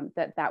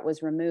that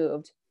was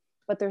removed,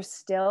 but there's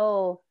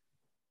still,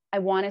 I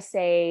want to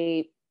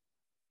say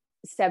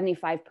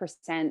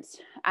 75%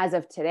 as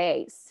of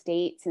today,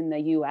 states in the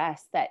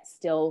US that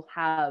still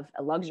have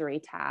a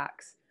luxury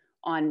tax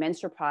on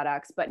menstrual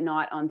products, but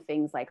not on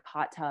things like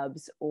hot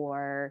tubs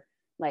or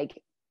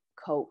like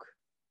Coke.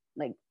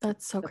 Like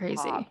that's so crazy.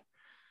 Pop.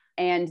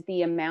 And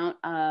the amount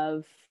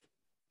of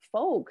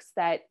folks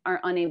that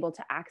are unable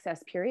to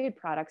access period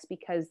products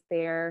because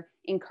they're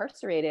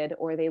incarcerated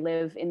or they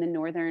live in the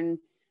northern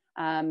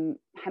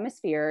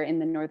hemisphere, in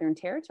the northern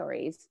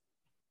territories,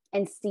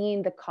 and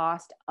seeing the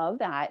cost of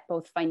that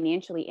both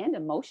financially and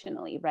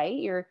emotionally, right?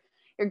 You're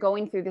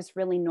going through this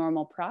really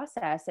normal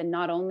process, and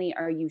not only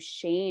are you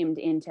shamed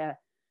into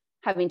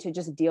having to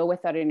just deal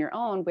with it on your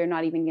own, we're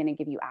not even going to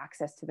give you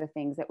access to the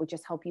things that would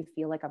just help you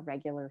feel like a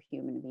regular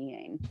human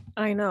being.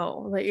 I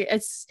know. Like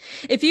it's,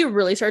 if you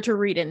really start to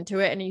read into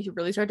it and you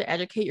really start to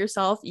educate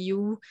yourself,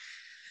 you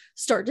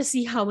start to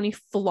see how many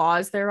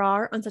flaws there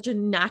are on such a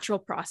natural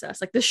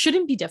process. Like this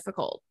shouldn't be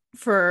difficult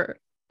for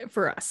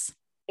us.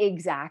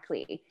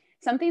 Exactly.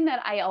 Something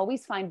that I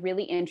always find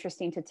really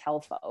interesting to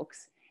tell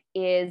folks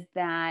is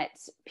that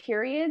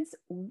periods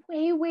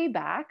way, way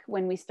back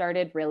when we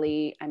started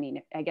really, I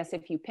mean, I guess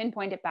if you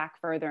pinpoint it back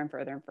further and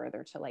further and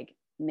further to like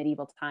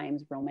medieval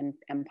times, Roman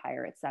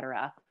Empire,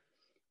 etc.,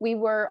 we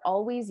were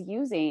always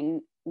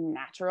using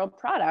natural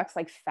products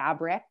like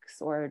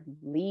fabrics or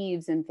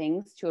leaves and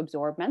things to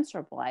absorb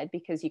menstrual blood,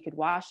 because you could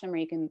wash them or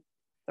you can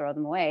throw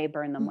them away,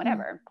 burn them,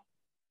 whatever.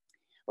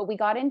 But we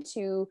got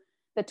into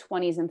the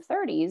 20s and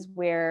 30s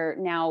where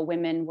now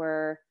women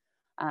were,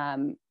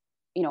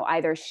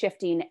 either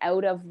shifting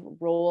out of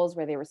roles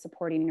where they were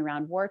supporting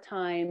around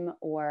wartime,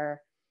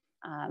 or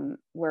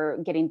were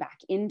getting back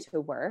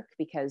into work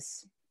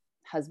because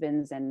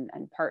husbands and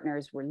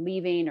partners were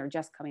leaving or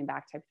just coming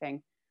back type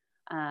thing.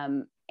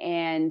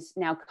 And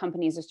now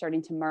companies are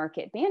starting to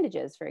market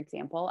bandages, for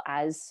example,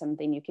 as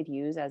something you could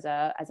use as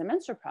a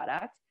menstrual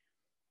product.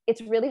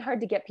 It's really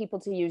hard to get people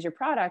to use your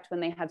product when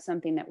they have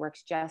something that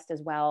works just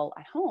as well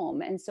at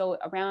home. And so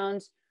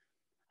around,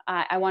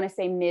 I want to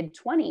say mid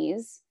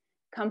 20s,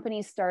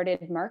 companies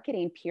started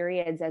marketing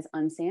periods as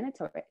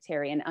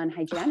unsanitary and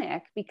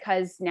unhygienic,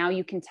 because now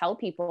you can tell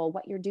people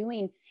what you're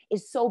doing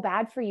is so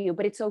bad for you,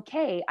 but it's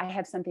okay. I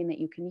have something that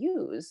you can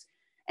use.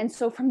 And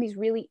so from these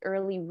really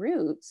early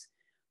roots,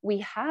 we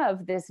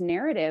have this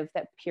narrative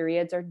that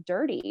periods are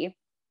dirty.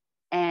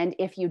 And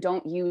if you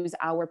don't use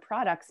our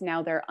products,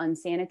 now they're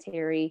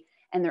unsanitary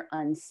and they're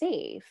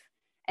unsafe.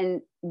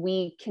 And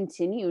we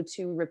continue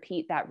to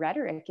repeat that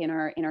rhetoric in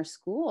our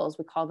schools.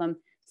 We call them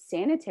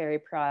sanitary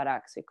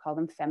products. We call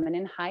them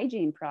feminine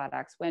hygiene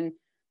products, when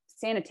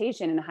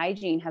sanitation and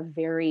hygiene have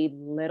very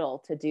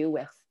little to do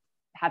with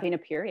having a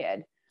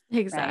period.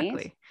 Exactly.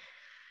 Right?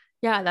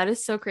 Yeah, that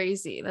is so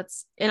crazy.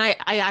 And I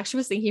actually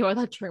was thinking about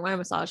that during my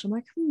massage. I'm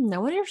like, I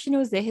wonder if she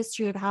knows the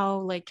history of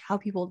how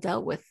people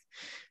dealt with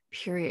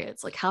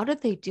periods. Like, how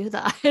did they do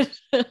that?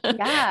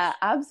 Yeah,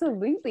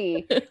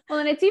 absolutely. Well,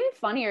 and it's even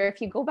funnier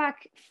if you go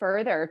back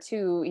further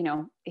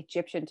to,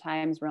 Egyptian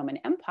times, Roman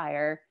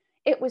Empire.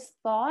 It was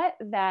thought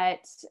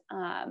that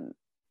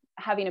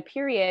having a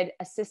period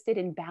assisted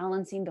in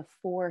balancing the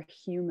four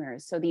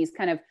humors. So these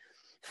kind of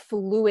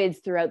fluids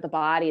throughout the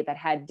body that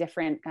had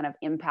different kind of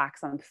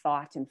impacts on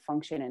thought and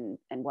function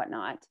and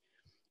whatnot.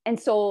 And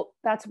so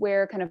that's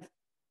where kind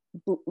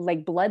of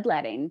like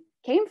bloodletting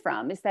came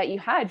from, is that you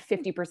had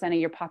 50% of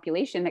your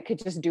population that could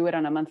just do it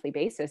on a monthly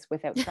basis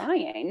without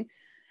trying.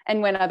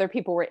 And when other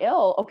people were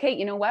ill, okay,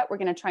 you know what? We're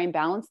going to try and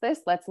balance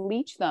this. Let's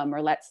leech them,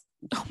 or let's,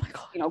 oh my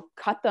God,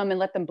 cut them and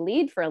let them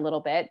bleed for a little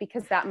bit,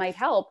 because that might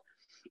help.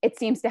 It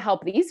seems to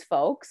help these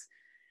folks.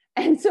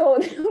 And so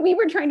we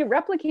were trying to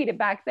replicate it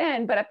back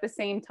then, but at the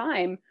same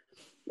time,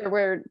 there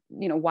were,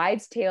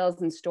 wives'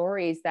 tales and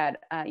stories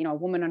that, a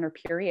woman on her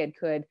period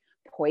could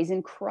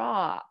poison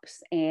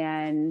crops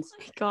and, oh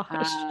my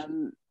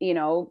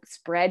gosh.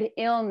 spread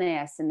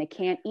illness, and they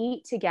can't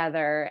eat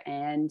together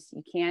and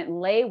you can't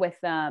lay with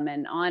them,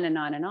 and on and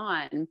on and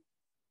on.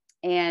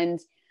 And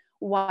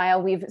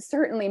while we've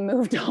certainly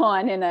moved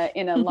on in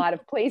a lot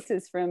of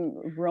places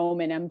from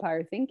Roman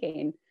Empire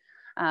thinking,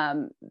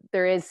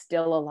 there is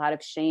still a lot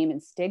of shame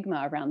and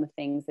stigma around the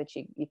things that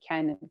you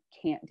can and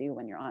can't do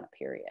when you're on a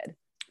period.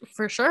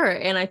 For sure.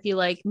 And I feel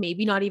like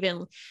maybe not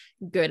even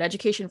good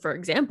education, for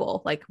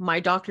example, like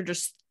my doctor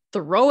just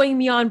throwing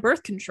me on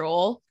birth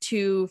control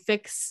to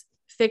fix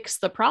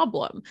the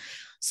problem.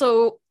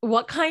 So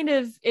what kind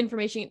of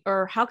information,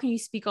 or how can you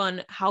speak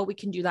on how we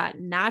can do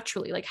that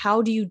naturally? Like,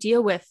 how do you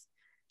deal with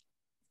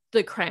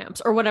the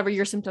cramps or whatever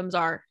your symptoms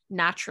are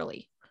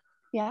naturally?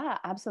 Yeah,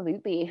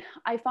 absolutely.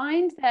 I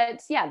find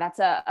that, that's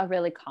a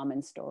really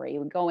common story. You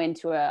would go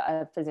into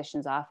a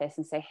physician's office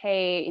and say,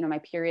 hey, my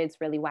period's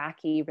really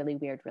wacky, really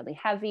weird, really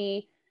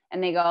heavy.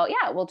 And they go,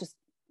 yeah, we'll just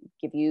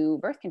give you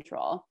birth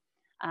control.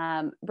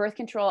 Birth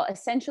control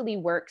essentially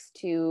works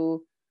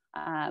to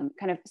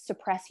kind of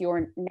suppress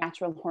your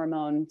natural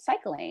hormone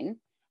cycling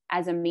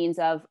as a means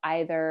of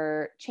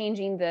either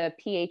changing the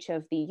pH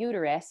of the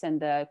uterus and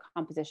the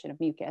composition of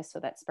mucus so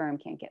that sperm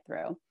can't get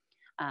through.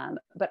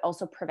 But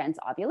also prevents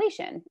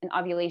ovulation. And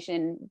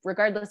ovulation,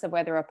 regardless of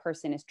whether a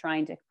person is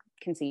trying to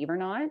conceive or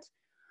not,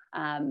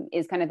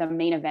 is kind of the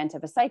main event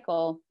of a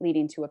cycle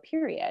leading to a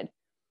period.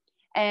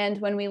 And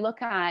when we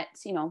look at,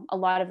 a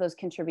lot of those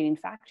contributing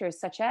factors,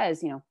 such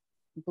as,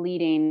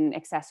 bleeding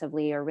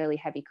excessively or really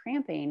heavy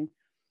cramping,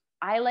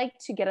 I like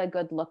to get a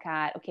good look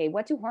at, okay,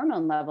 what do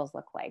hormone levels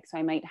look like? So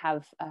I might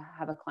have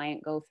a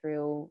client go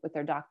through with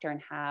their doctor and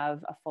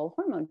have a full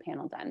hormone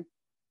panel done.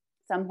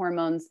 Some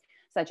hormones,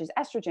 such as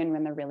estrogen,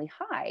 when they're really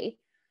high,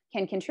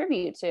 can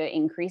contribute to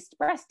increased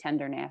breast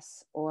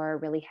tenderness or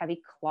really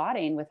heavy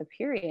clotting with a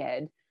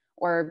period,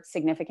 or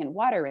significant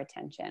water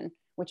retention,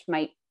 which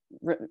might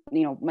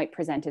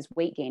present as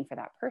weight gain for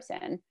that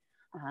person.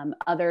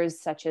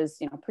 Others, such as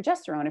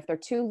progesterone, if they're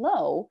too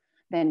low,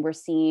 then we're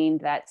seeing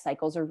that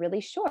cycles are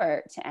really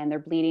short and they're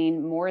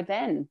bleeding more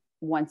than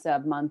once a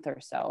month or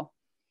so.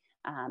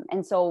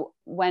 And so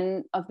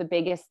one of the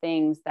biggest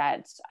things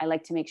that I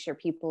like to make sure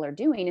people are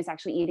doing is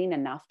actually eating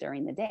enough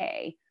during the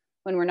day.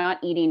 When we're not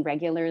eating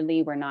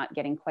regularly, we're not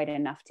getting quite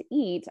enough to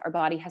eat, our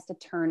body has to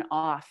turn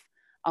off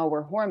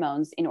our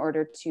hormones in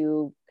order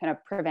to kind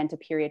of prevent a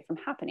period from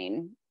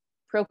happening.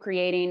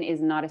 Procreating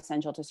is not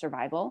essential to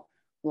survival.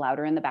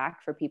 Louder in the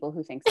back for people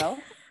who think so.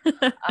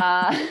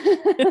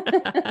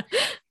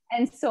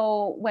 And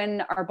so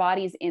when our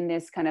body's in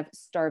this kind of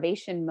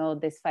starvation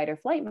mode, this fight or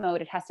flight mode,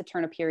 it has to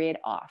turn a period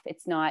off.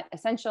 It's not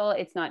essential.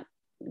 It's not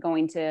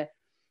going to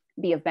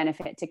be of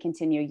benefit to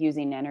continue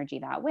using energy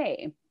that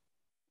way.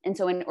 And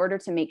so in order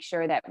to make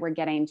sure that we're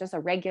getting just a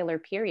regular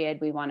period,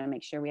 we want to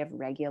make sure we have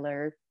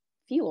regular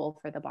fuel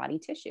for the body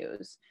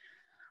tissues.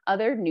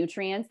 Other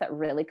nutrients that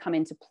really come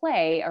into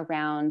play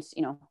around,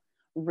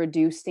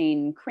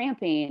 reducing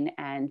cramping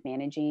and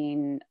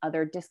managing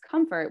other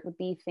discomfort would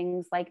be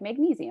things like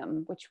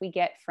magnesium, which we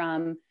get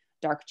from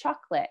dark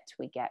chocolate,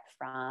 we get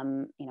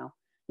from,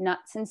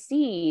 nuts and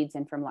seeds,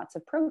 and from lots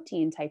of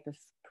protein type of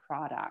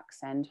products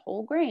and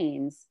whole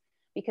grains,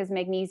 because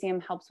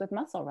magnesium helps with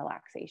muscle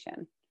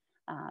relaxation.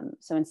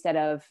 So instead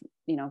of,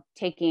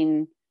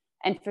 taking,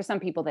 and for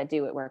some people that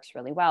do, it works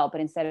really well, but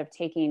instead of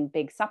taking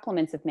big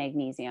supplements of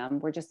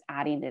magnesium, we're just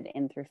adding it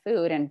in through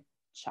food. And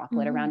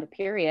chocolate around a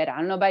period, I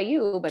don't know about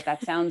you, but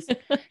that sounds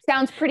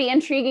pretty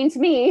intriguing to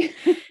me.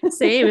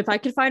 Same. If I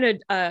could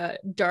find a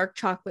dark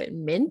chocolate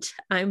mint,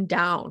 I'm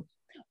down.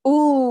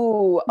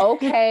 Ooh,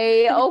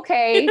 okay.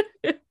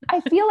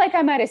 I feel like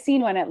I might have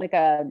seen one at like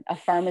a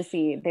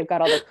pharmacy. They've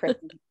got all the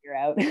Christmas gear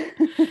out.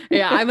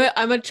 Yeah, I'm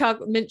a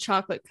mint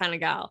chocolate kind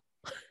of gal.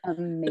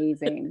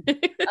 Amazing.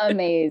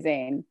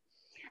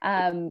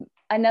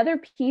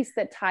 Another piece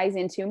that ties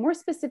into more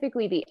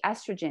specifically the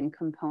estrogen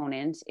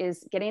component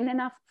is getting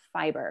enough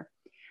fiber.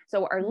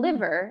 So our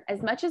liver,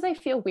 as much as I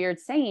feel weird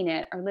saying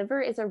it, our liver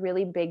is a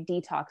really big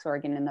detox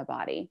organ in the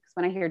body. Because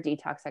when I hear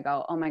detox, I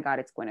go, oh my God,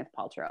 it's Gwyneth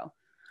Paltrow.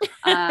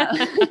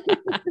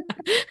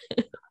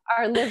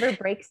 Our liver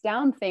breaks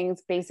down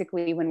things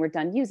basically when we're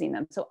done using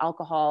them. So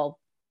alcohol,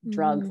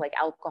 drugs like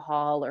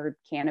alcohol or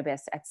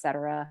cannabis,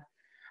 etc.,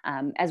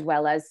 as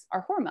well as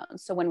our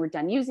hormones. So when we're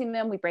done using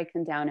them, we break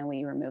them down and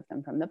we remove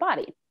them from the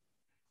body.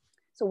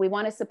 So we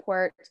want to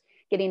support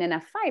getting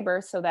enough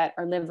fiber so that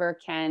our liver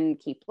can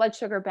keep blood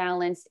sugar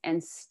balanced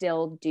and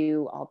still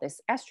do all this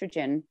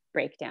estrogen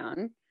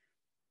breakdown.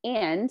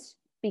 And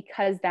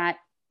because that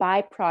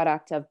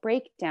byproduct of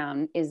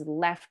breakdown is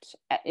left,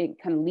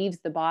 it kind of leaves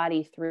the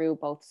body through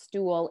both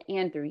stool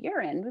and through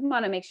urine, we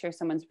want to make sure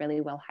someone's really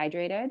well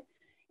hydrated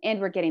and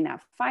we're getting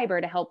that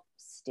fiber to help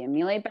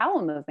stimulate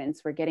bowel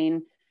movements. We're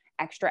getting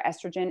extra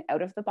estrogen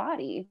out of the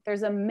body.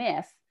 There's a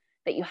myth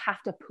that you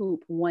have to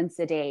poop once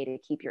a day to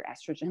keep your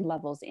estrogen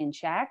levels in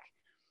check.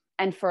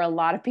 And for a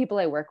lot of people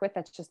I work with,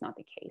 that's just not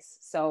the case.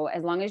 So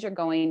as long as you're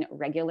going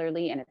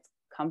regularly and it's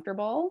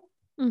comfortable,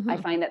 I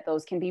find that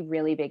those can be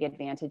really big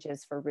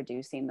advantages for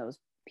reducing those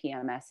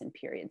PMS and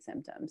period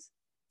symptoms.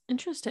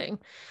 Interesting.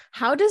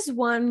 How does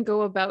one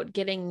go about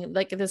getting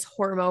like this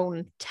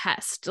hormone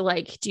test?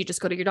 Like, do you just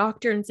go to your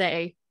doctor and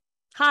say,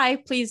 hi,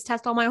 please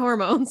test all my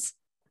hormones?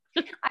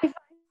 I find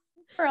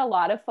for a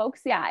lot of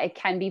folks, yeah, it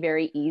can be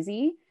very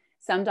easy.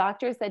 Some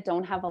doctors that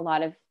don't have a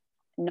lot of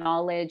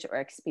knowledge or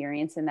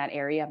experience in that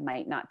area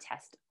might not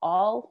test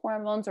all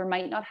hormones or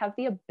might not have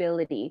the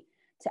ability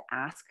to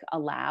ask a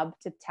lab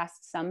to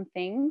test some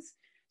things.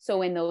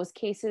 So in those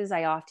cases,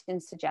 I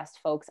often suggest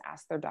folks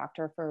ask their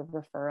doctor for a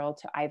referral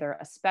to either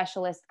a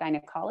specialist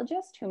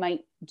gynecologist who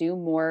might do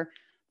more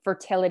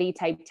fertility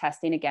type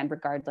testing, again,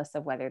 regardless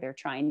of whether they're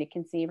trying to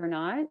conceive or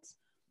not,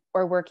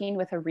 or working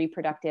with a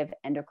reproductive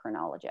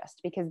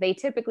endocrinologist, because they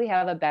typically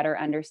have a better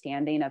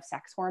understanding of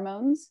sex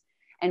hormones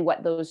and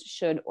what those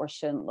should or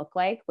shouldn't look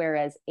like.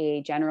 Whereas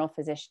a general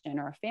physician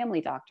or a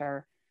family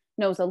doctor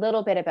knows a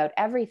little bit about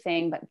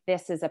everything, but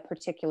this is a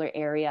particular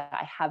area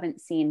I haven't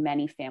seen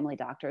many family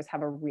doctors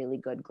have a really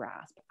good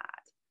grasp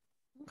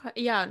at.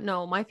 Okay. Yeah,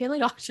 no, my family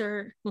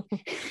doctor is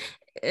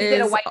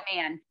it a white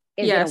man?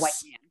 Is yes. it a white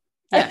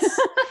man? Yes.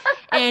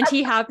 And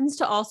he happens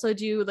to also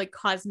do like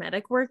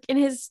cosmetic work in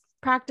his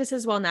practice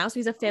as well now. So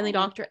he's a family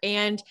doctor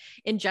and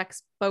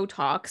injects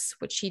Botox,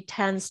 which he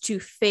tends to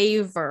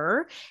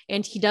favor.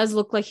 And he does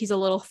look like he's a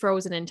little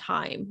frozen in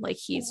time. Like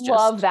he's just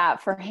love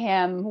that for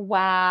him.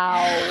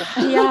 Wow.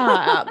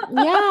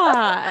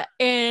 Yeah.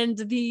 And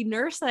the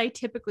nurse that I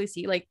typically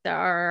see, like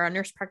our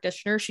nurse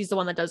practitioner, she's the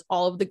one that does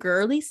all of the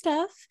girly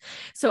stuff.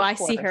 So I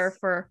see her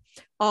for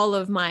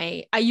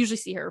I usually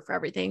see her for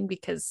everything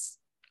because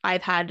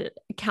I've had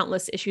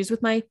countless issues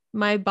with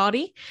my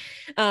body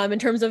in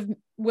terms of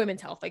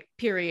women's health, like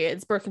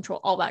periods, birth control,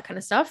 all that kind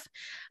of stuff.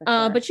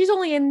 Sure. But she's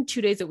only in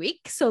 2 days a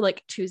week. So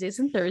like Tuesdays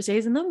and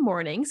Thursdays in the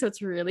morning. So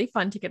it's really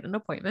fun to get an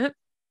appointment.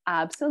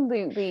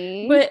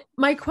 Absolutely. But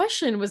my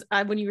question was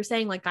when you were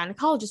saying like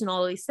gynecologist and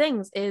all of these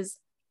things is,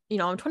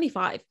 I'm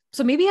 25.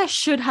 So maybe I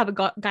should have a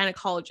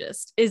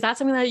gynecologist. Is that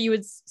something that you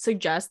would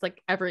suggest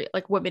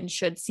like women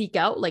should seek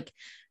out? Like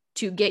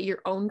to get your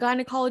own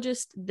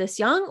gynecologist this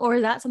young, or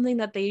is that something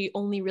that they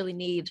only really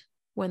need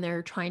when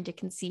they're trying to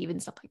conceive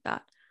and stuff like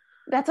that?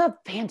 That's a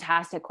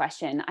fantastic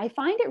question. I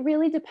find it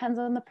really depends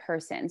on the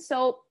person.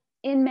 So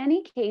in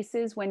many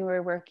cases, when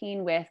we're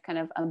working with kind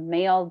of a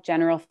male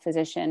general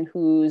physician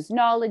who's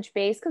knowledge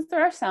based, because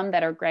there are some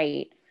that are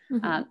great,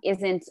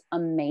 isn't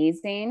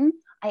amazing,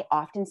 I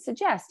often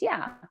suggest,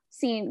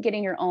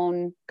 getting your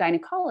own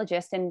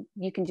gynecologist, and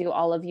you can do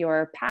all of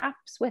your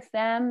PAPs with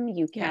them.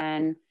 You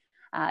can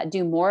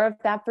do more of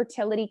that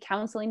fertility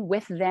counseling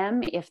with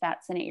them if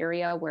that's an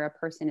area where a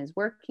person is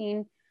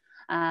working,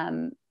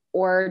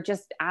 or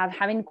just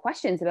having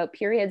questions about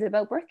periods,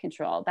 about birth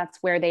control. That's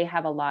where they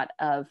have a lot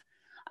of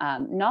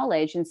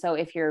knowledge. And so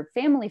if your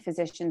family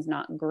physician's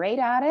not great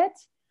at it,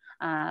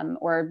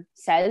 or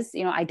says,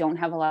 I don't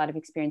have a lot of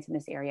experience in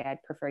this area,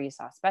 I'd prefer you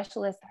saw a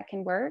specialist, that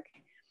can work.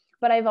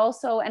 But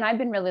I've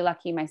been really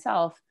lucky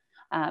myself,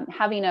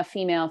 having a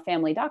female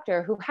family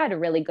doctor who had a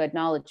really good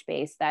knowledge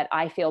base that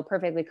I feel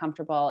perfectly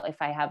comfortable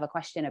if I have a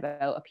question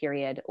about a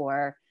period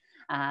or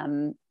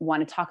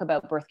want to talk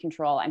about birth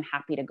control, I'm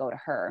happy to go to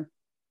her.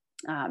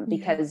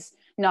 Because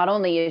not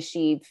only is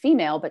she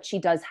female, but she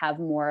does have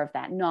more of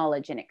that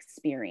knowledge and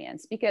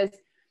experience, because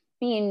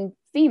being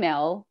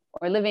female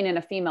or living in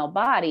a female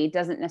body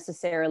doesn't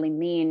necessarily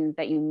mean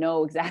that you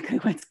know exactly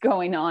what's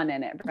going on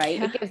in it, right?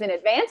 Yeah. It gives an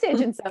advantage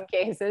in some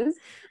cases,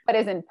 but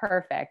isn't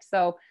perfect.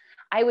 So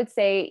I would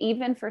say,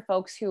 even for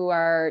folks who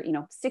are,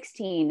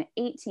 16,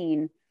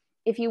 18,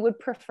 if you would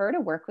prefer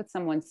to work with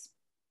someone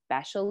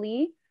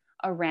specially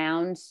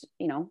around,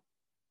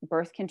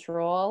 birth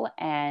control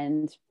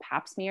and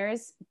pap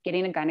smears,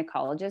 getting a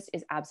gynecologist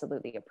is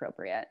absolutely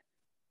appropriate.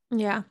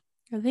 Yeah.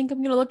 I think I'm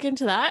going to look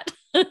into that.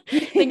 I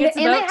think it's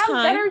about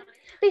time.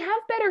 They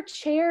have better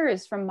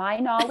chairs, from my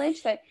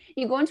knowledge, that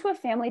you go into a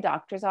family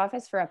doctor's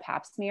office for a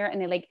pap smear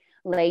and they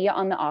lay you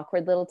on the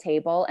awkward little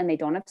table, and they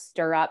don't have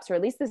stirrups, or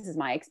at least this is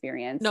my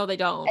experience. No, they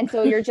don't. And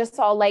so you're just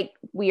all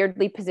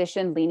weirdly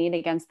positioned, leaning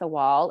against the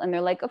wall, and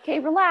they're like, okay,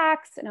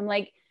 relax. And I'm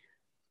like,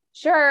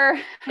 sure,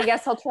 I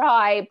guess I'll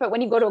try. But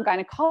when you go to a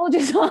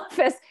gynecologist's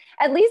office,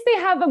 at least they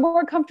have a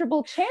more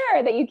comfortable chair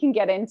that you can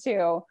get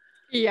into.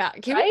 Yeah.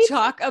 Can we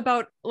talk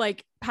about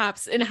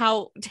PAPs and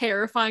how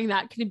terrifying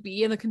that can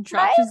be, and the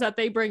contractions that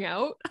they bring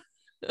out?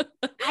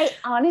 I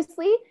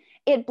honestly,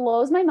 it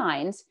blows my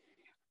mind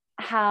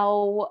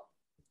how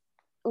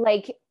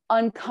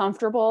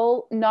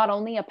uncomfortable not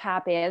only a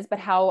PAP is, but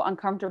how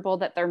uncomfortable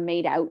that they're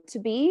made out to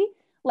be.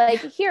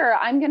 Here,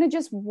 I'm going to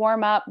just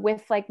warm up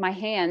with my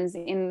hands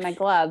in my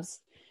gloves,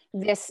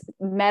 this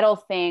metal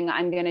thing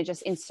I'm going to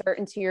just insert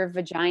into your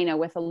vagina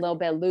with a little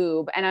bit of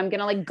lube, and I'm going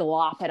to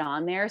glop it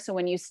on there. So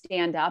when you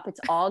stand up, it's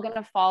all going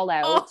to fall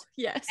out. Oh,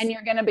 yes. And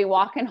you're going to be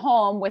walking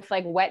home with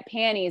wet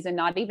panties, and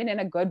not even in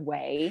a good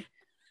way.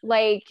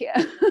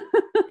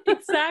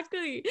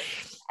 Exactly.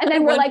 And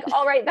then we're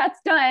all right, that's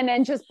done.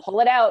 And just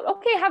pull it out.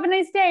 Okay. Have a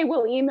nice day.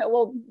 We'll email,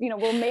 we'll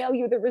mail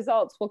you the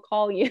results. We'll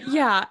call you.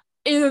 Yeah.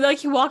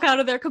 And you walk out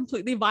of there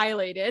completely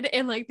violated,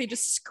 and they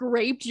just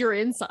scraped your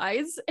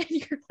insides, and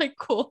you're like,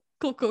 cool.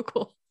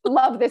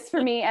 Love this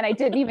for me. And I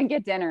didn't even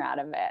get dinner out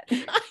of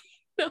it.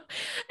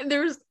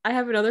 And I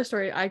have another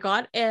story. I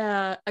got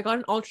an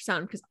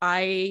ultrasound because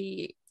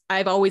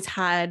I've always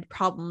had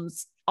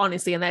problems,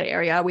 honestly, in that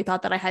area. We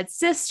thought that I had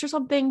cysts or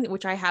something,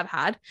 which I have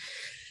had.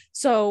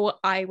 So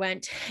I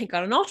went and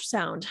got an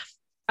ultrasound.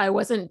 I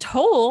wasn't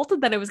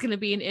told that it was going to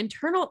be an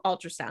internal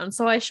ultrasound.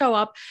 So I show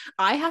up,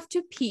 I have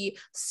to pee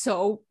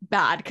so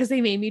bad because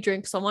they made me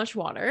drink so much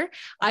water.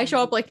 I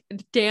show up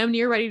damn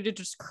near ready to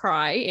just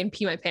cry and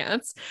pee my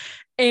pants.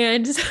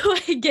 And so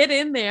I get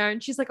in there,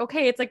 and she's like,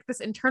 okay, it's this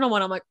internal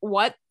one. I'm like,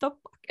 what the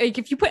fuck?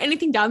 If you put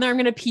anything down there, I'm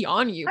going to pee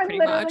on you. I'm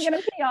literally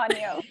going to pee on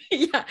you.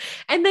 Yeah.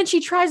 And then she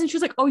tries, and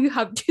she's like, oh, you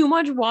have too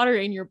much water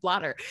in your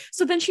bladder.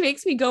 So then she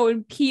makes me go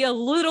and pee a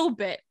little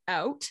bit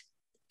out.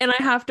 And I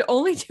have to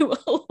only do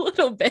a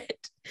little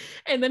bit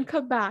and then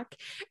come back.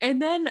 And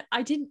then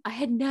I don't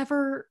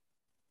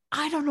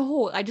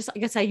know. I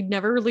guess I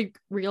never really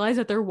realized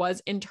that there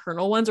was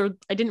internal ones, or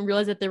I didn't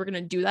realize that they were going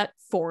to do that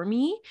for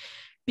me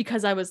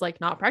because I was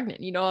not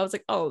pregnant. I was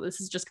like, oh, this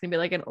is just going to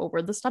be an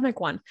over the stomach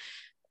one.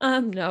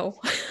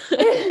 No.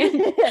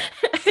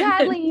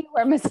 Sadly, you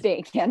were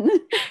mistaken.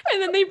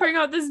 And then they bring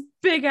out this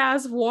big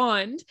ass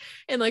wand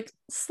and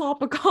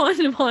slop a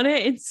condom on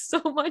it and so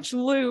much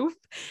lube,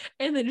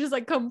 and then just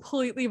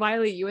completely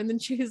violate you. And then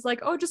she's like,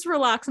 oh, just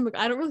relax. I'm like,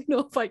 I don't really know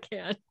if I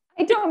can.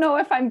 I don't know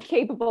if I'm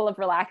capable of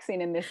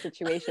relaxing in this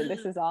situation.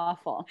 This is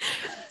awful.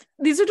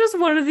 These are just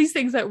one of these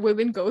things that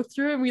women go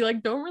through, and we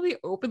don't really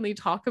openly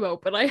talk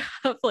about, but I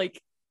have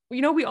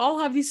we all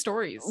have these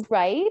stories.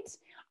 Right.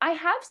 I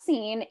have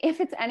seen,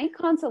 if it's any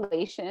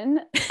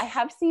consolation, I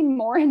have seen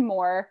more and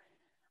more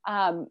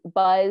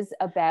buzz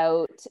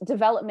about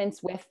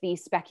developments with the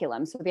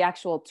speculum. So the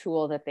actual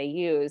tool that they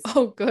use.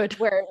 Oh, good.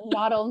 Where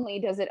not only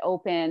does it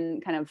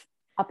open kind of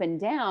up and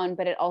down,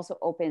 but it also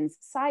opens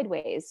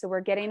sideways. So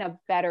we're getting a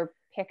better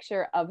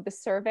picture of the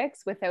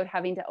cervix without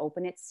having to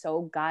open it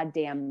so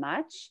goddamn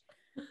much.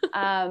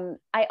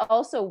 I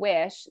also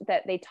wish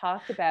that they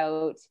talked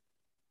about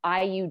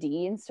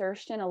IUD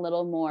insertion a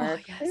little more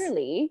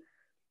clearly.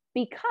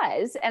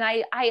 Because, and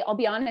I'll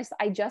be honest,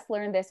 I just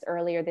learned this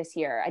earlier this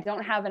year. I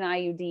don't have an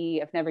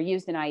IUD. I've never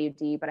used an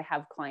IUD, but I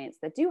have clients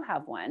that do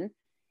have one.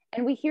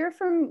 And we hear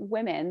from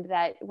women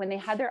that when they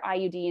had their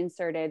IUD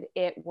inserted,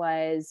 it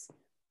was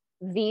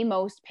the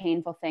most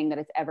painful thing that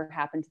has ever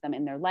happened to them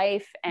in their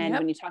life. And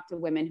Yep. when you talk to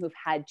women who've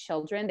had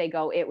children, they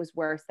go, it was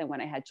worse than when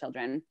I had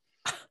children.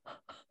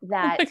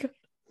 That Oh my God.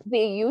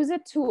 they use a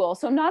tool.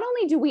 So not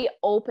only do we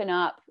open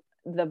up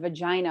the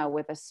vagina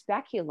with a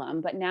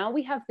speculum, but now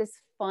we have this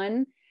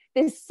fun,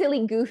 this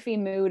silly, goofy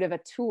mood of a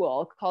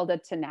tool called a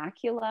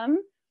tenaculum.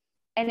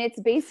 And it's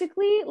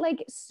basically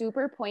like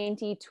super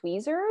pointy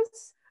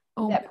tweezers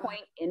that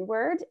point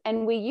inward.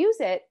 And we use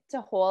it to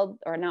hold,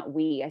 or not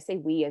we, I say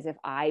we as if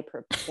I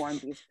perform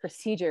these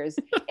procedures.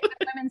 In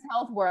the women's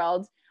health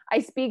world, I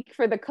speak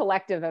for the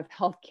collective of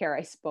healthcare,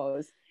 I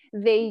suppose.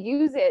 They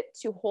use it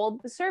to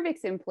hold the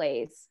cervix in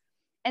place.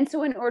 And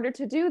so in order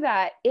to do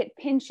that, it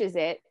pinches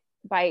it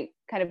by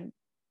kind of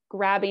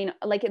grabbing,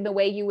 like in the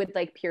way you would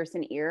like pierce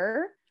an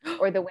ear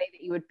or the way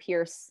that you would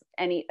pierce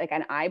any, like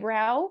an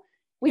eyebrow.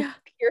 We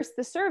pierce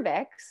the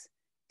cervix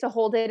to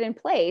hold it in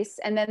place.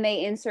 And then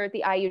they insert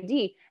the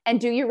IUD. And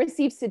do you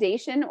receive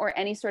sedation or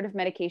any sort of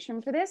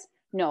medication for this?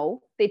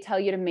 No, they tell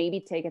you to maybe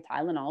take a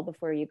Tylenol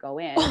before you go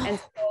in. And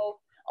so,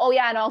 oh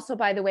yeah. And also,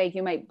 by the way,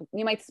 you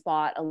might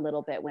spot a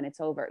little bit when it's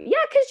over. Yeah.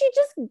 Cause you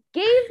just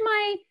gave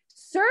my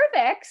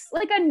cervix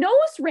like a nose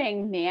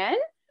ring, man,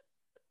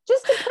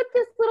 just to put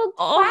this little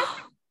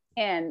plastic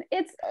in.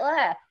 It's,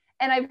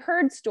 and I've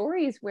heard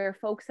stories where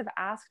folks have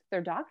asked their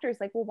doctors,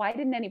 like, well, why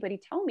didn't anybody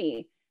tell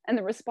me? And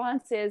the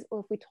response is,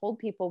 well, if we told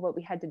people what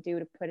we had to do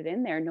to put it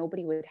in there,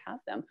 nobody would have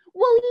them.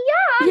 Well,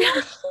 yeah.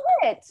 No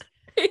shit.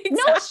 Exactly.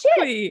 No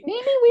shit.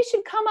 Maybe we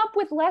should come up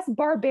with less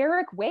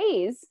barbaric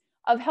ways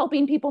of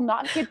helping people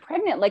not get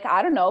pregnant. Like,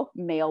 I don't know,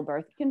 male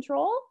birth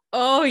control.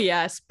 Oh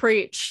yes,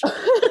 preach.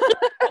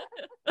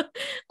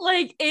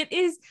 Like, it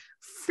is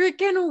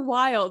freaking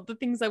wild, the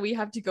things that we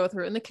have to go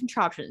through, and the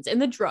contraptions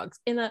and the drugs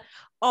and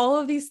all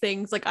of these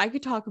things. Like, I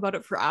could talk about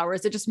it for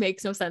hours. It just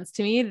makes no sense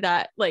to me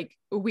that like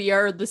we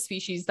are the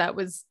species that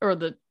was, or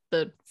the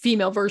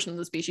female version of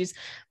the species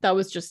that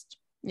was just,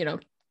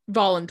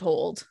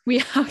 voluntold. We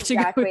have to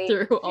go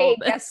through all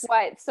this. Guess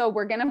what? So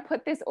we're going to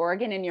put this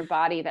organ in your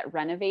body that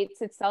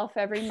renovates itself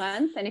every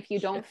month. And if you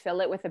don't fill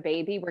it with a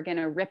baby, we're going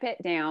to rip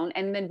it down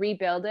and then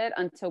rebuild it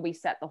until we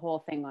set the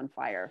whole thing on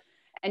fire.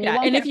 And you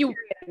won't get a period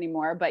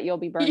anymore, but you'll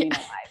be burning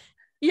alive.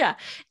 Yeah.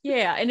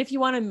 And if you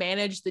want to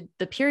manage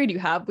the period you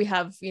have, we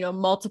have,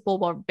 multiple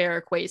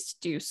barbaric ways to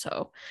do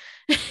so.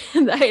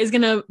 That is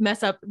going to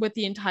mess up with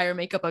the entire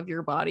makeup of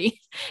your body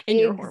and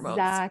your hormones.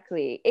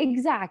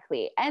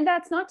 Exactly. And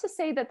that's not to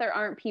say that there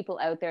aren't people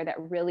out there that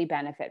really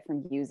benefit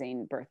from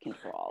using birth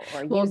control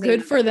or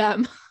good for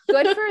them.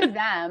 Good for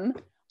them.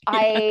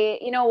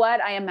 You know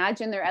what? I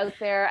imagine they're out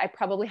there. I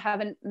probably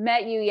haven't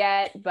met you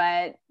yet,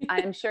 but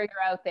I'm sure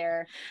you're out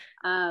there.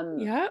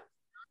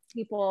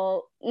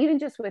 People, even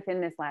just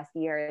within this last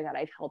year that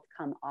I've helped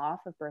come off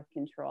of birth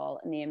control,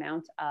 and the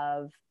amount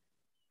of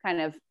kind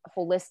of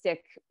holistic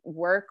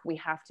work we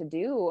have to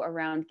do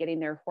around getting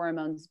their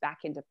hormones back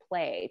into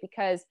play.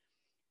 Because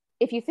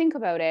if you think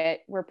about it,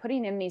 we're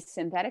putting in these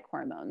synthetic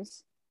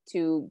hormones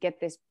to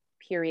get this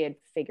period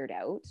figured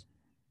out.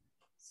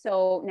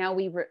 So now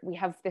we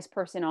have this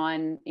person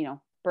on,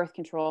 birth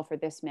control for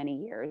this many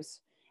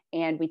years,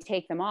 and we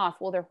take them off.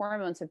 Well, their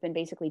hormones have been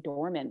basically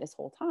dormant this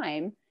whole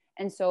time.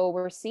 And so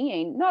we're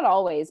seeing, not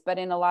always, but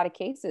in a lot of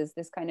cases,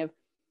 this kind of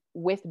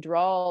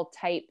withdrawal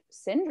type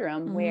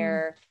syndrome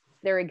where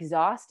they're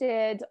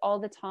exhausted all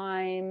the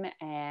time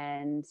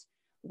and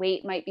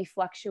weight might be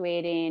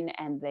fluctuating,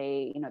 and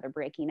they're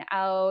breaking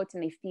out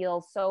and they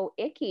feel so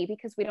icky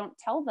because we don't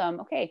tell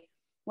them, okay,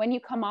 when you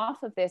come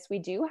off of this, we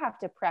do have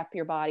to prep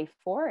your body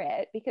for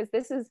it, because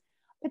this is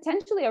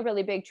potentially a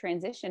really big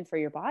transition for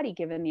your body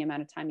given the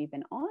amount of time you've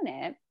been on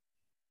it.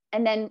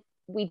 And then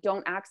we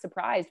don't act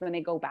surprised when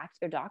they go back to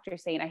their doctor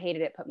saying, I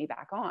hated it, put me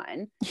back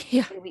on.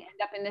 Yeah. And we end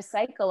up in this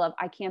cycle of,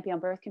 I can't be on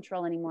birth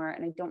control anymore,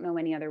 and I don't know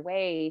any other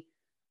way,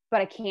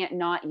 but I can't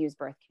not use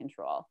birth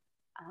control.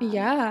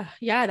 Yeah,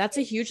 that's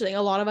a huge thing.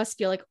 A lot of us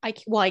feel like,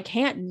 I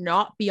can't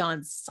not be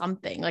on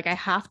something. Like, I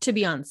have to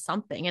be on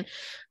something. And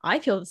I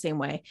feel the same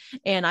way.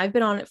 And I've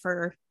been on it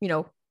for,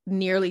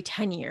 nearly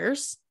 10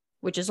 years,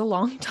 which is a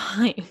long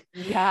time.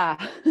 Yeah.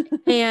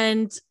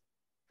 And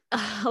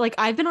like,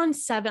 I'm on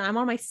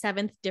my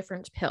 7th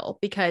different pill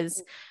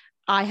because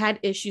I had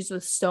issues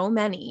with so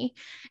many,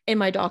 and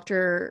my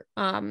doctor,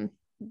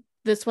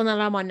 this one that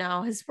I'm on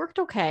now has worked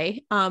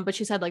okay. But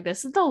she said, like,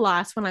 this is the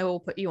last one I will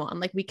put you on.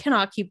 Like, we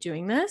cannot keep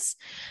doing this.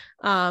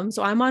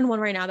 So I'm on one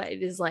right now that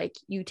it is like,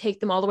 you take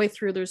them all the way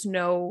through. There's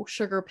no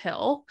sugar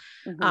pill.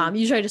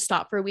 Usually I just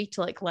stop for a week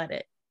to like, let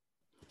it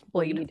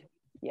bleed.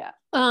 Yeah.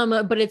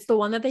 But it's the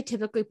one that they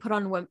typically put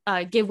on,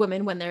 give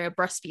women when they're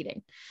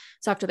breastfeeding.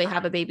 So after they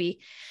have a baby,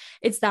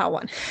 it's that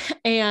one.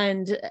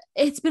 And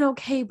it's been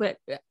okay, but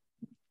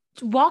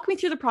walk me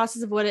through the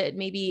process of what it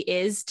maybe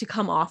is to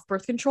come off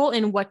birth control,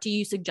 and what do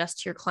you suggest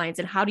to your clients,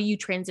 and how do you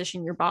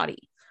transition your body?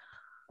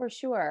 For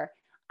sure.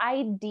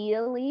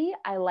 Ideally,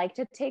 I like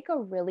to take a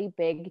really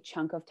big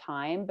chunk of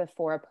time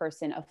before a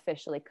person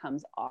officially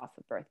comes off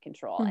of birth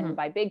control. And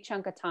by big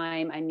chunk of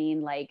time, I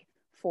mean like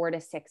 4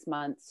 to 6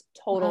 months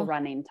total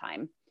running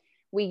time,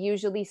 We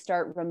usually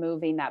start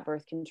removing that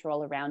birth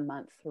control around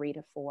month 3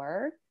 to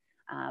 4.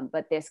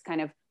 But this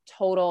kind of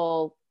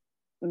total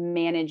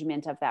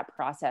management of that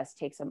process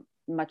takes a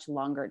much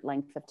longer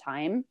length of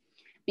time,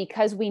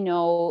 because we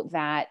know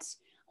that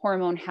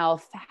hormone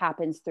health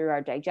happens through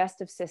our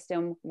digestive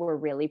system. We're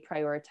really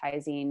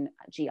prioritizing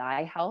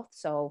GI health.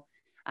 So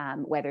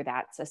whether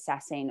that's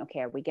assessing,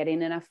 okay, are we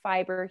getting enough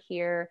fiber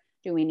here?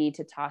 Do we need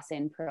to toss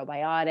in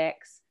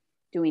probiotics?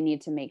 Do we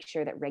need to make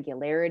sure that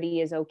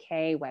regularity is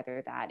okay?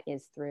 Whether that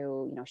is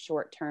through,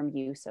 short-term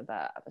use of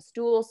a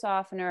stool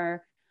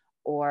softener,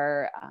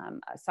 or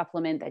a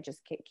supplement that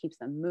just keeps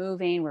them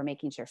moving. We're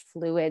making sure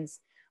fluids,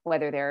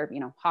 whether they're,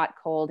 hot,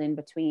 cold, in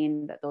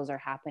between, that those are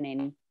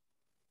happening.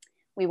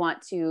 We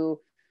want to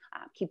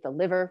keep the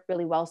liver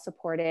really well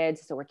supported.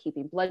 So we're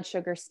keeping blood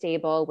sugar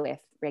stable with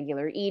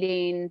regular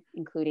eating,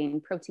 including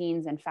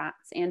proteins and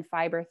fats and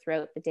fiber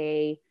throughout the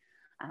day.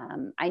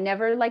 I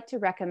never like to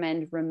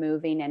recommend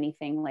removing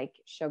anything like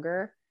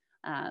sugar,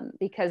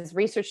 because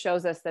research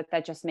shows us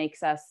that just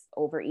makes us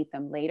overeat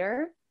them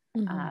later.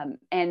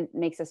 And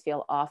makes us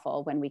feel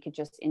awful when we could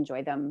just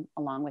enjoy them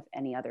along with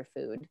any other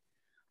food.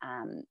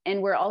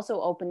 And we're also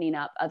opening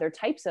up other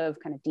types of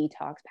kind of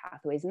detox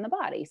pathways in the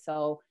body.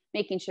 So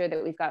making sure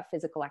that we've got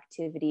physical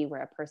activity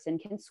where a person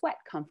can sweat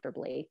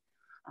comfortably,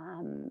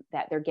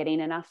 that they're getting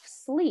enough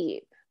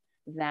sleep,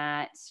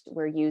 that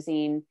we're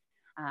using,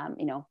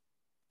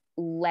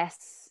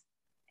 less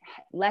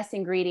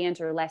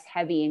ingredient or less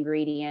heavy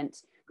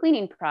ingredient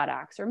cleaning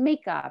products or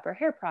makeup or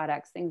hair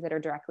products, things that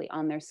are directly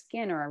on their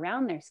skin or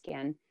around their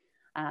skin,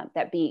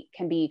 that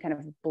can be kind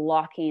of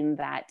blocking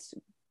that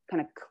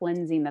kind of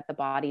cleansing that the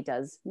body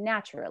does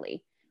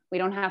naturally. We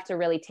don't have to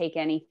really take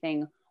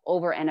anything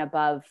over and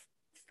above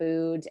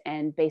food,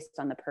 and based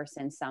on the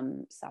person,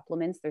 some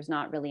supplements. There's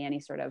not really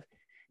any sort of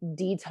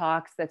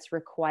detox that's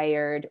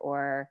required,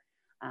 or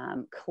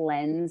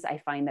cleanse.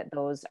 I find that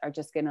those are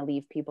just going to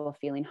leave people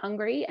feeling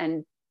hungry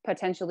and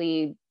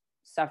potentially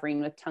suffering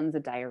with tons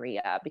of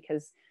diarrhea,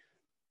 because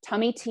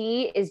tummy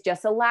tea is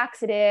just a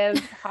laxative.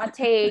 Hot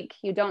take.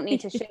 You don't need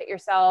to shit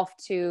yourself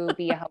to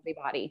be a healthy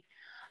body.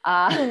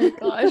 Oh my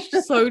gosh,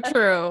 so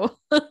true.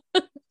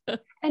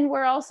 And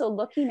we're also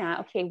looking at,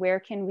 okay, where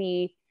can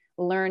we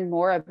learn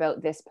more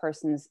about this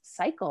person's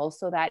cycle,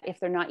 so that if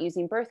they're not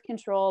using birth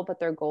control, but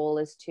their goal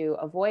is to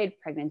avoid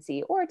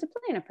pregnancy or to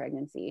plan a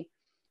pregnancy.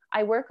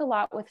 I work a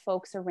lot with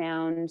folks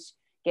around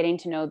getting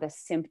to know the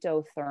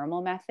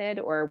symptothermal method,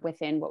 or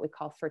within what we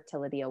call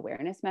fertility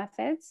awareness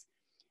methods.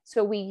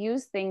 So we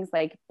use things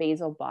like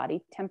basal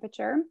body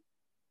temperature.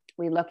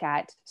 We look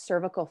at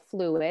cervical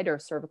fluid or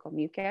cervical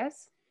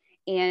mucus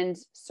and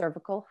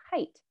cervical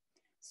height.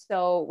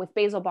 So with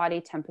basal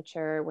body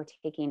temperature, we're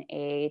taking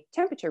a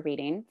temperature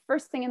reading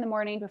first thing in the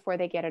morning before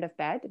they get out of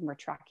bed, and we're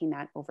tracking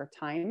that over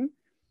time.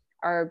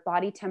 Our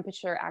body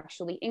temperature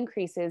actually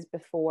increases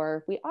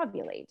before we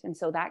ovulate. And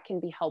so that can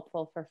be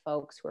helpful for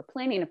folks who are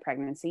planning a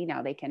pregnancy.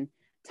 Now they can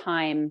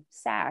time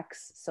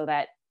sex so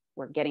that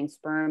we're getting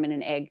sperm and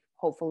an egg,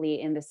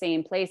 hopefully in the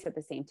same place at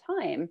the same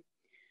time.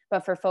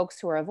 But for folks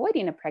who are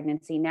avoiding a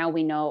pregnancy, now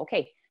we know,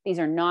 okay, these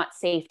are not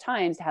safe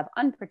times to have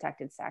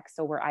unprotected sex.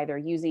 So we're either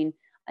using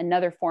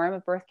another form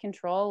of birth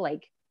control,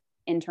 like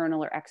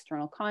internal or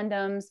external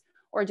condoms,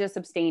 or just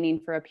abstaining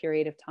for a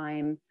period of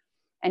time.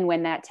 And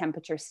when that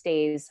temperature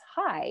stays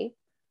high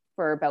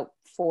for about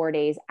 4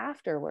 days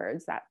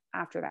afterwards, that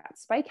after that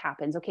spike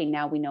happens, okay,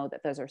 now we know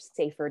that those are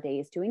safer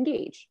days to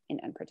engage in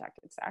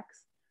unprotected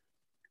sex.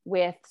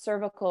 With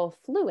cervical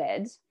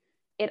fluid,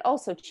 it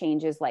also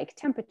changes like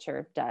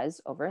temperature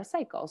does over a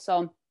cycle.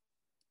 So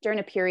during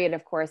a period,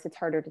 of course, it's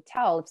harder to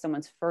tell if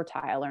someone's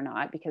fertile or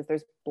not, because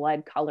there's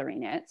blood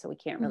coloring it, so we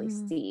can't really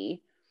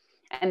see.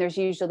 And there's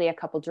usually a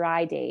couple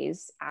dry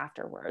days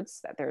afterwards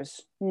that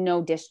there's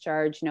no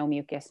discharge, no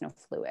mucus, no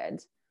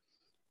fluid.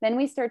 Then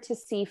we start to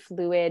see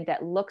fluid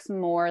that looks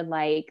more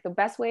like, the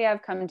best way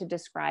I've come to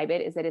describe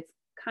it is that it's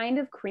kind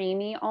of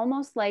creamy,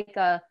 almost like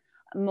a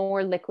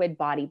more liquid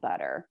body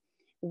butter,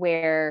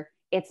 where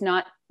it's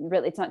not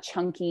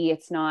chunky,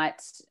 it's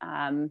not,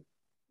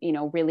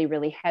 really,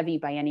 really heavy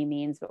by any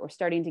means, but we're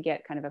starting to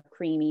get kind of a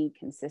creamy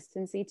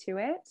consistency to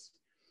it.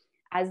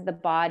 As the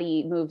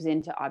body moves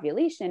into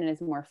ovulation and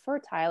is more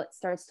fertile, it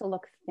starts to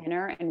look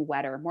thinner and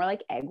wetter, more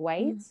like egg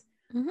whites.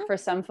 For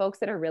some folks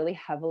that are really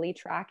heavily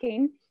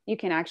tracking, you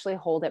can actually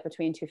hold it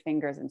between 2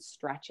 fingers and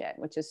stretch it,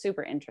 which is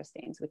super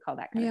interesting. So we call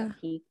that kind of a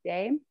peak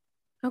day.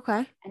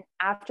 Okay. And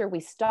after we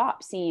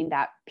stop seeing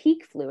that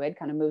peak fluid,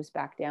 kind of moves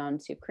back down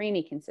to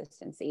creamy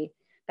consistency,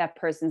 that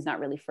person's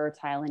not really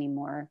fertile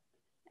anymore.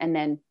 And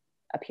then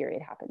a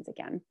period happens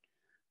again.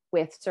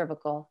 With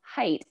cervical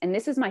height. And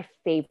this is my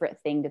favorite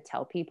thing to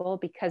tell people,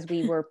 because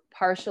we were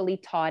partially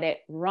taught it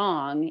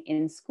wrong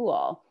in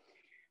school.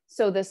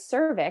 So the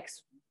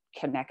cervix,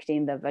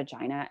 connecting the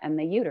vagina and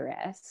the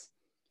uterus,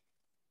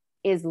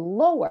 is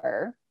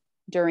lower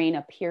during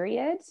a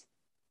period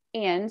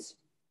and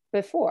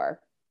before.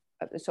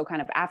 So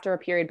kind of after a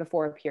period,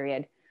 before a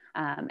period,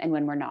 and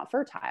when we're not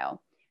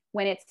fertile.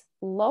 When it's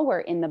lower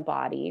in the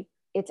body,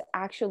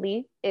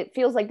 it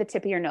feels like the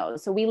tip of your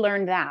nose. So we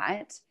learned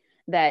that,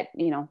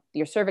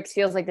 your cervix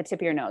feels like the tip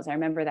of your nose. I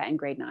remember that in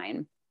grade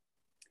 9.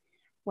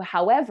 Well,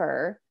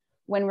 however,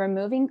 when we're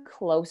moving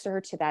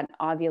closer to that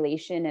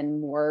ovulation and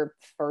more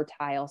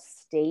fertile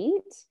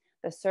state,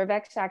 the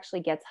cervix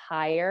actually gets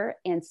higher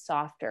and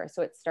softer.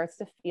 So it starts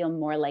to feel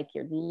more like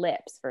your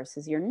lips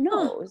versus your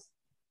nose.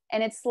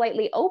 And it's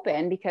slightly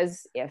open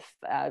because if,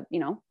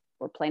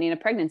 we're planning a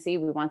pregnancy,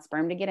 we want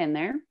sperm to get in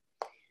there,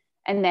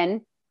 and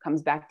then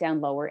comes back down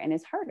lower and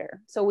is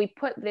harder. So we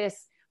put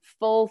this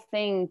full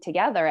thing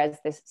together as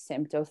this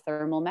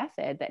symptothermal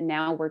method that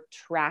now we're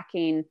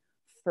tracking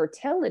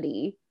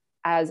fertility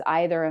as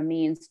either a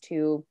means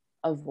to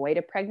avoid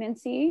a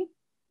pregnancy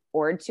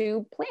or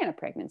to plan a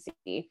pregnancy.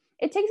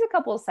 It takes a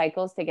couple of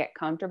cycles to get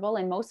comfortable,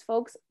 and most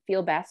folks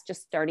feel best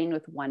just starting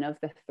with one of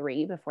the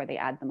 3 before they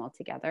add them all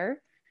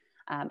together.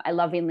 I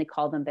lovingly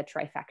call them the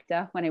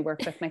trifecta when I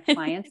work with my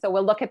clients. So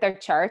we'll look at their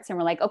charts and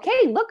we're like,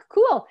 okay, look,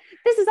 cool.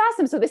 This is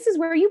awesome. So this is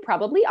where you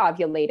probably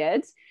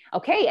ovulated.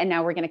 Okay. And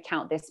now we're going to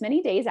count this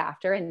many days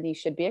after, and you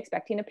should be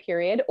expecting a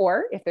period.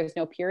 Or if there's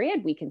no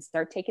period, we can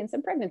start taking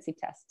some pregnancy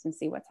tests and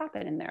see what's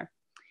happening there.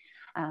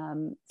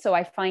 So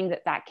I find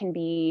that can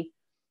be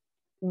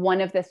one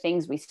of the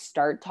things we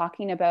start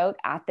talking about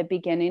at the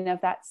beginning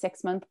of that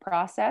 6-month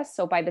process.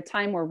 So by the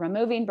time we're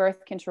removing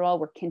birth control,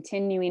 we're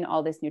continuing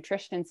all this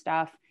nutrition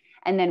stuff.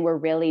 And then we're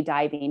really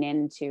diving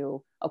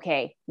into,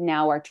 okay,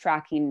 now our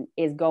tracking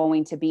is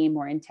going to be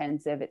more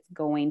intensive. It's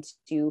going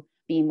to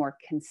be more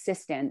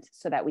consistent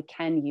so that we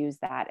can use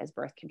that as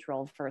birth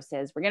control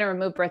versus we're going to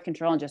remove birth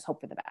control and just hope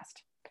for the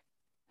best.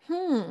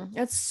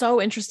 That's so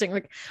interesting.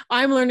 Like,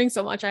 I'm learning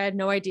so much. I had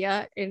no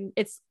idea. And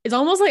it's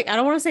almost like, I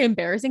don't want to say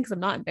embarrassing because I'm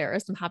not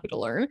embarrassed. I'm happy to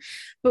learn.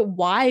 But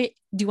why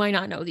do I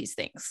not know these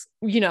things?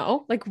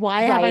 Like,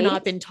 why have I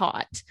not been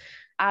taught?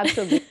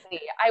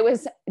 Absolutely. I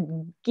was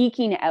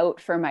geeking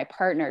out for my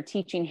partner,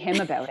 teaching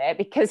him about it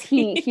because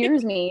he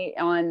hears me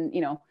on,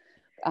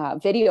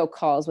 video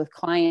calls with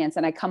clients,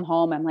 and I come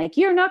home, I'm like,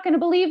 you're not going to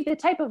believe the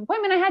type of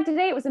appointment I had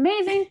today. It was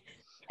amazing.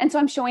 And so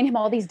I'm showing him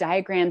all these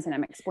diagrams and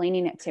I'm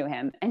explaining it to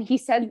him. And he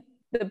said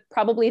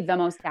probably the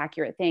most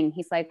accurate thing.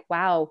 He's like,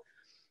 wow,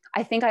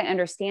 I think I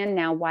understand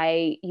now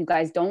why you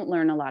guys don't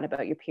learn a lot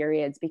about your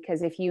periods,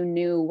 because if you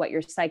knew what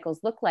your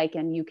cycles look like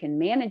and you can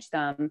manage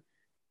them,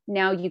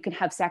 now you can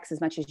have sex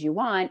as much as you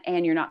want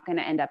and you're not going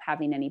to end up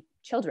having any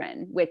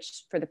children,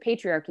 which for the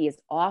patriarchy is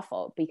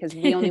awful because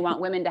we only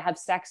want women to have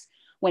sex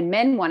when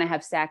men want to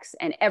have sex.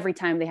 And every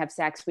time they have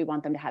sex, we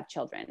want them to have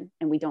children,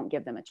 and we don't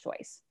give them a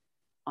choice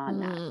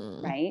on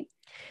that. Right.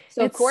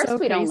 So of course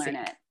we don't learn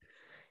it.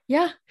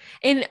 Yeah.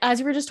 And as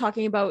we were just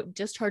talking about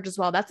discharge as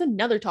well, that's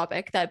another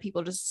topic that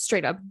people just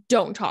straight up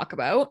don't talk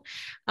about.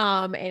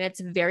 And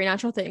it's a very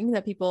natural thing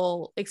that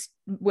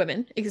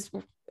women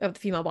of the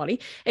female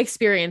body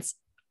experience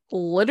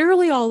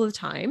literally all the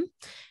time.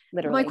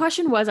 Literally. My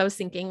question was, I was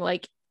thinking,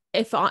 like,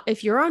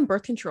 if you're on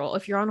birth control,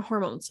 if you're on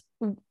hormones,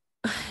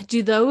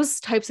 do those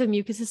types of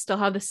mucuses still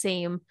have the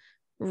same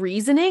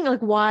reasoning?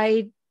 Like,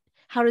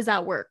 how does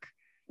that work?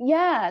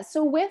 Yeah.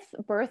 So with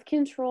birth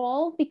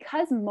control,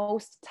 because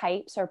most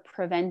types are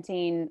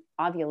preventing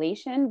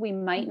ovulation, we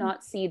might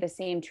not see the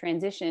same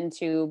transition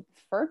to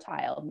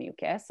fertile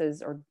mucus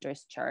or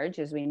discharge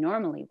as we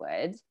normally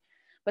would.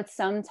 But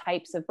some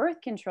types of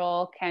birth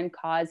control can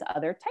cause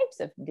other types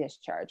of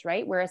discharge,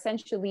 right? We're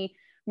essentially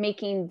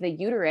making the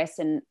uterus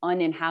an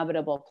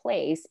uninhabitable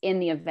place in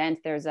the event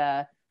there's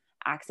a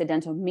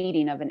accidental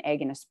meeting of an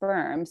egg and a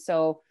sperm.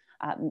 So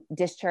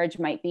discharge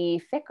might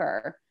be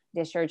thicker.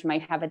 Discharge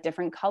might have a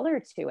different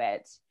color to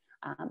it.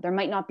 There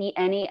might not be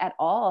any at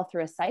all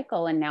through a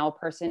cycle, and now a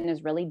person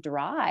is really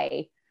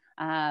dry.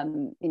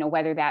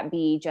 Whether that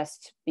be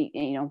just,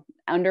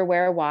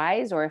 underwear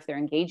wise, or if they're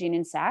engaging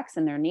in sex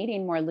and they're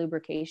needing more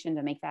lubrication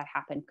to make that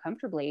happen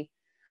comfortably.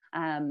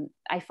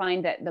 I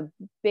find that the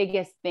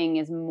biggest thing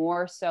is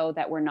more so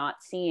that we're not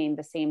seeing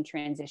the same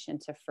transition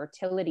to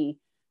fertility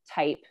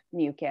type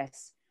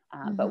mucus,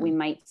 but we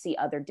might see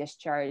other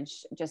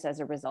discharge just as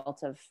a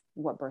result of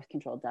what birth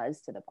control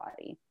does to the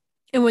body.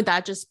 And would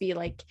that just be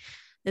like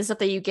the stuff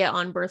that you get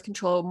on birth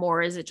control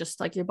more? Is it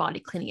just like your body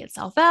cleaning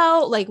itself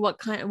out? Like what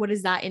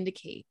does that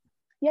indicate?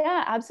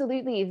 Yeah,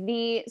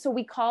 absolutely. So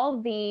we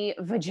call the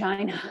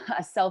vagina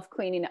a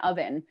self-cleaning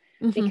oven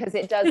because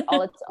it does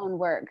all its own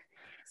work.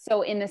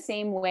 So in the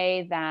same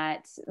way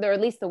that, or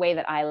at least the way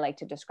that I like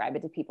to describe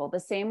it to people, the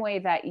same way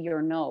that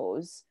your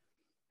nose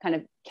kind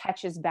of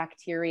catches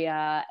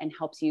bacteria and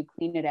helps you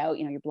clean it out,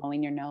 you're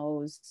blowing your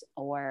nose,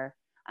 or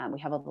we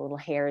have all the little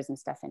hairs and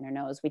stuff in our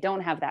nose. We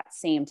don't have that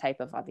same type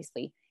of,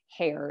 obviously,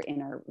 hair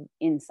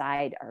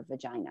inside our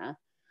vagina.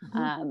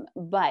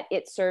 But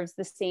it serves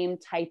the same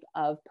type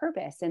of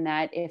purpose in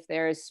that if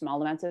there's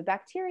small amounts of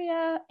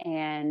bacteria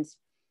and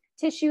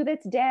tissue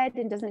that's dead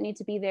and doesn't need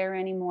to be there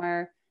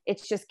anymore,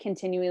 it's just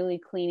continually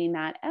cleaning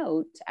that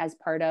out as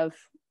part of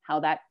how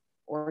that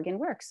organ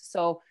works.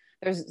 So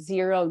there's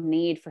zero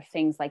need for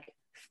things like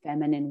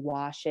feminine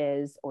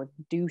washes or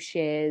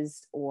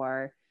douches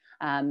or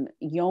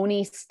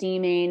yoni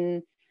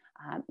steaming.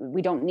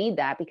 We don't need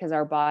that because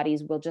our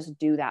bodies will just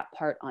do that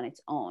part on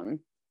its own.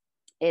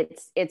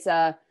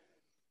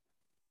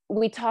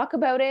 We talk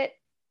about it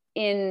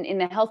in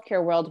the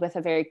healthcare world with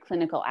a very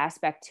clinical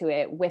aspect to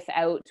it,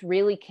 without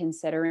really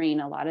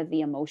considering a lot of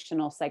the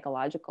emotional,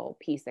 psychological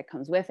piece that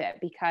comes with it,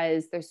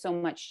 because there's so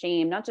much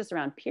shame, not just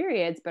around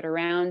periods, but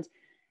around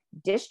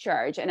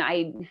discharge. And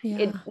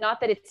it's not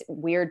that it's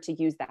weird to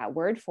use that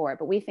word for it,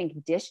 but we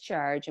think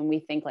discharge and we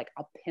think like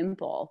a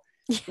pimple.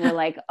 Yeah. We're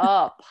like,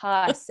 oh,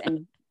 pus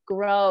and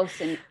gross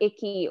and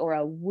icky, or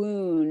a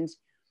wound.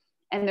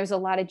 And there's a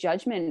lot of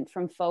judgment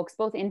from folks,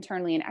 both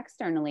internally and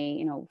externally.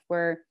 You know,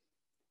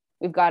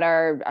 we've got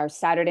our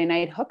Saturday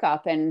night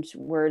hookup and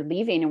we're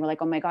leaving and we're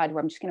like, oh my God,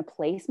 I'm just going to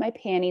place my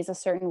panties a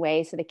certain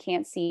way so they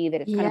can't see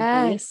that it's kind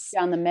of bleached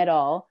down the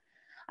middle.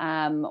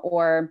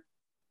 Or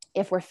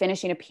if we're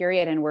finishing a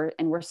period and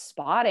we're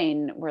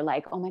spotting, we're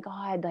like, oh my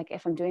God, like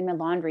if I'm doing my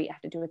laundry, I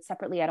have to do it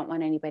separately. I don't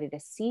want anybody to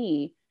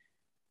see,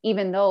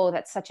 even though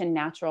that's such a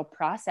natural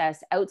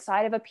process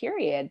outside of a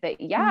period that,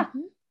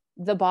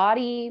 the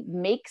body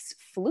makes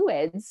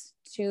fluids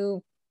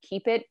to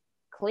keep it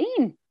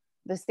clean.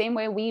 The same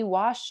way we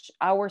wash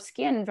our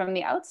skin from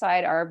the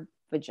outside, our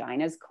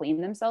vaginas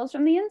clean themselves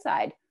from the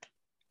inside.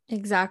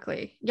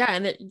 Exactly. Yeah.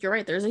 And you're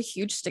right. There's a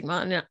huge stigma.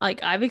 And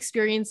like, I've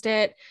experienced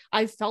it.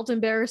 I've felt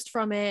embarrassed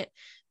from it.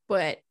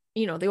 But,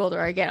 you know, the older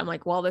I get, I'm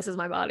like, well, this is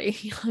my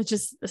body.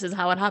 This is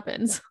how it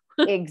happens.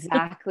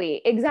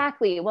 Exactly.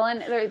 Well,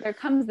 and there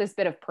comes this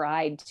bit of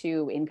pride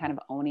too in kind of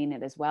owning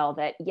it as well,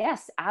 that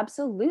yes,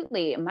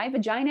 absolutely, my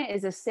vagina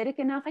is acidic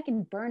enough I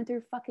can burn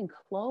through fucking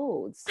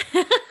clothes.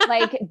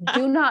 Like,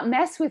 do not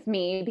mess with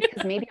me,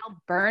 because maybe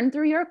I'll burn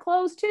through your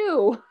clothes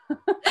too.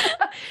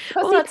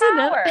 Well, that's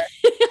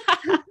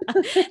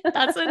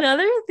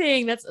another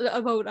thing that's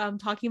about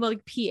talking about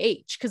like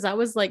pH, because I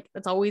was like,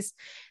 that's always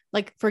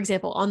like, for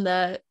example, on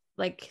the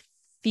like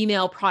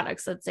female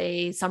products, let's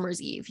say Summer's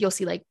Eve, you'll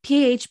see like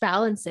pH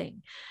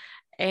balancing,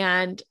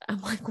 and I'm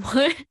like,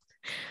 what?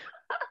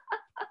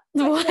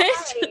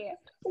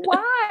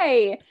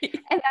 Why?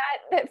 And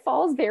that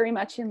falls very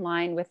much in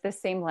line with the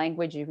same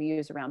language you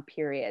use around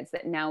periods,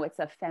 that now it's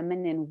a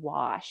feminine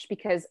wash,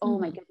 because oh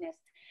my goodness,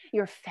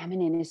 your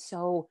feminine is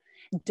so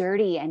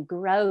dirty and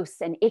gross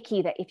and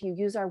icky that if you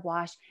use our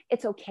wash,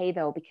 it's okay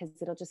though, because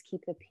it'll just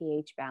keep the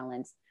pH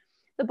balanced.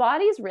 The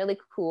body is really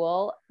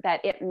cool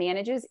that it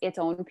manages its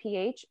own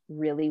pH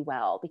really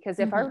well, because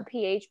if our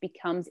pH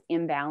becomes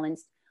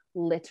imbalanced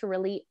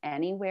literally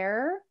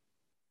anywhere,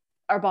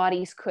 our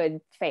bodies could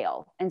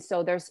fail. And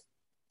so there's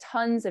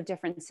tons of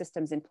different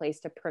systems in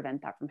place to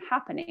prevent that from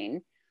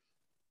happening.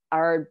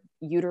 Our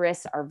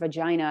uterus, our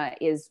vagina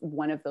is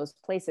one of those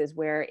places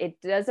where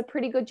it does a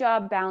pretty good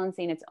job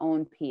balancing its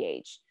own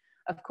pH.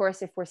 Of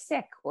course, if we're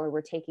sick or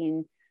we're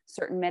taking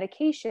certain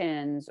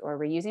medications or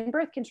we're using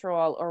birth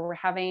control or we're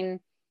having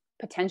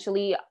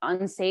potentially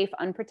unsafe,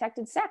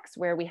 unprotected sex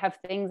where we have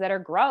things that are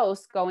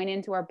gross going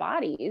into our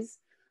bodies,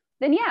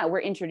 then yeah, we're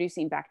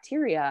introducing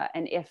bacteria.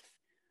 And if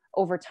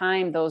over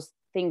time those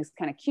things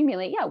kind of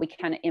accumulate, yeah, we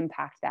kind of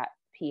impact that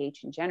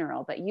pH in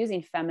general. But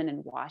using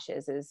feminine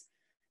washes is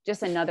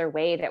just another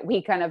way that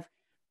we kind of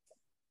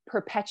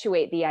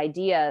perpetuate the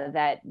idea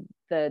that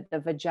the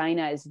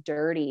vagina is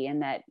dirty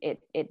and that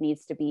it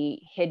needs to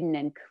be hidden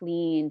and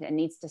cleaned and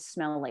needs to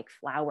smell like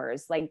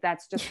flowers. Like,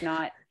 that's just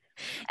not.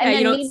 And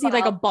you don't see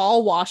like a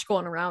ball wash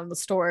going around the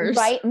stores.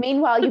 Right.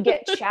 Meanwhile, you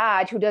get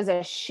Chad who does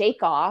a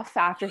shake off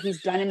after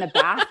he's done in the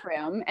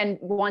bathroom and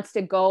wants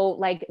to go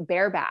like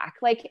bareback.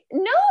 Like,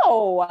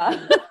 no.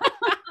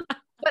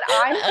 But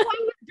I'm the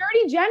one with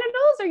dirty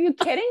genitals. Are you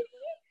kidding me?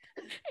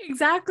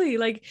 Exactly.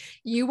 Like,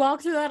 you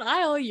walk through that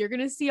aisle, you're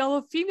going to see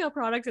all the female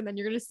products, and then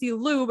you're going to see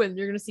lube and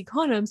you're going to see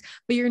condoms,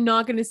 but you're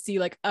not going to see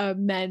like a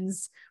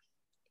men's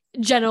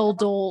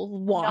genital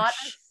wash. Not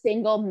a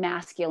single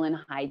masculine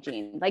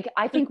hygiene. Like,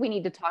 I think we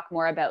need to talk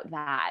more about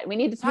that. We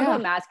need to talk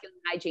about masculine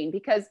hygiene,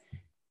 because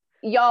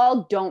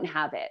y'all don't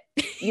have it.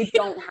 You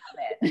don't have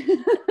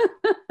it.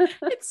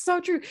 It's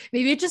so true.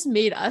 Maybe it just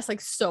made us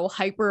like so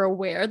hyper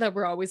aware that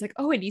we're always like,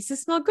 oh, it needs to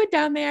smell good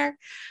down there.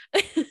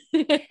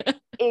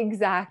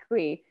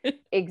 Exactly.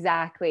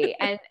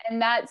 And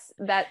that's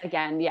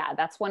again, yeah,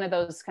 that's one of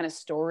those kind of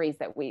stories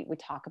that we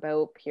talk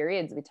about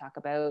periods. We talk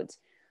about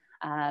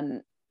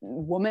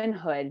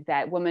womanhood,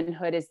 that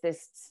womanhood is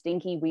this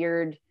stinky,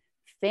 weird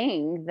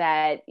thing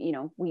that, you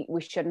know,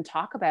 we shouldn't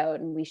talk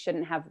about and we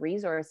shouldn't have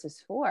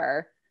resources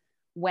for,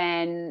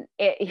 when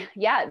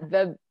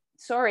the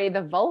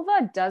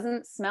vulva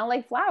doesn't smell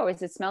like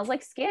flowers. It smells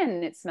like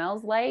skin. It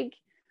smells like,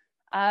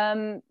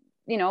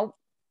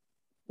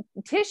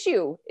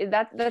 tissue.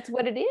 That's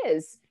what it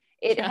is.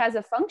 It has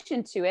a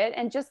function to it.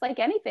 And just like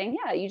anything,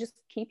 you just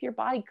keep your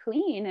body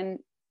clean and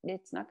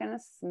it's not going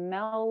to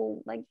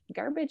smell like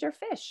garbage or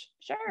fish.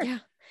 Sure. Yeah.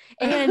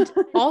 And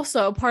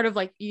also part of,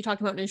 like, you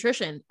talked about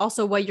nutrition,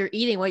 also what you're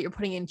eating, what you're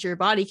putting into your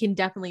body can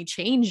definitely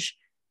change.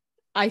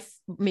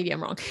 Maybe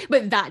I'm wrong,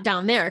 but that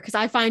down there, because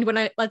I find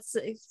when let's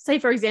say,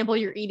 for example,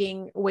 you're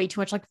eating way too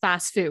much like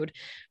fast food,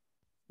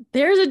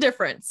 there's a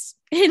difference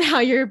in how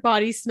your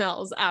body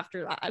smells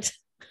after that.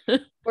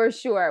 For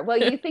sure. Well,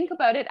 you think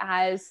about it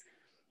as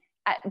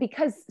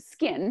because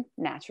skin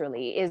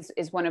naturally is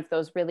one of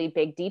those really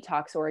big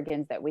detox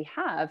organs that we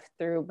have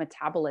through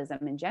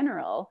metabolism in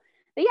general.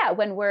 But yeah,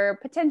 when we're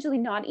potentially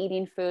not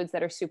eating foods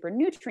that are super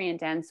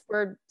nutrient dense,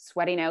 we're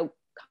sweating out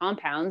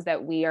compounds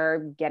that we are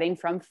getting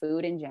from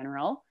food in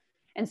general.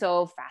 And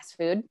so fast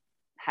food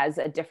has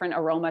a different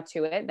aroma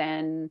to it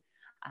than,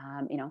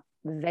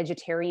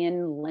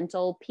 vegetarian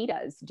lentil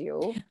pitas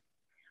do.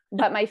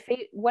 But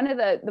one of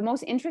the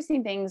most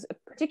interesting things,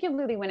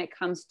 particularly when it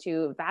comes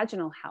to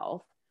vaginal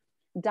health,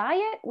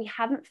 diet we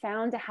haven't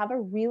found to have a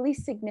really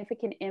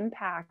significant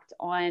impact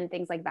on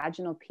things like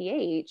vaginal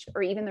pH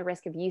or even the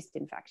risk of yeast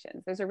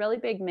infections. There's a really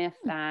big myth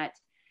that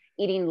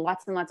eating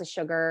lots and lots of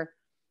sugar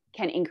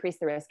can increase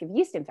the risk of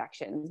yeast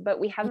infections, but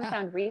we haven't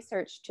found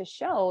research to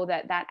show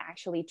that that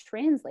actually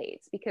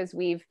translates, because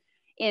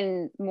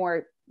in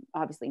more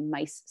obviously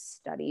mice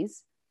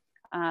studies,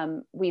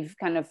 we've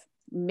kind of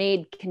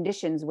made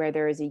conditions where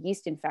there is a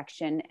yeast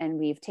infection and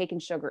we've taken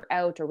sugar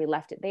out or we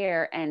left it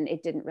there and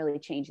it didn't really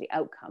change the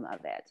outcome of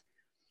it.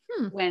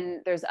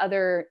 When there's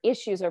other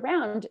issues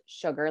around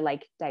sugar,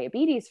 like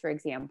diabetes, for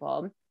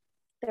example,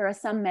 there are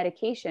some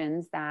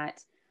medications that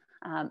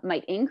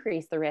might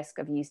increase the risk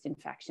of yeast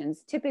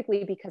infections,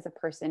 typically because a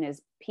person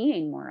is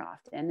peeing more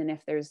often. And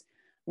if there's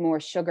more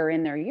sugar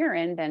in their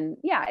urine, then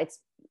yeah, it's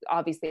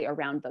obviously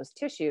around those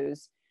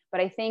tissues. But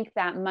I think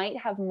that might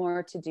have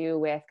more to do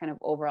with kind of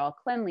overall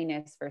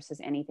cleanliness versus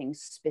anything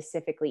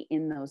specifically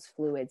in those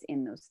fluids,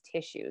 in those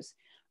tissues,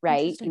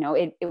 right?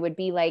 It would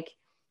be like,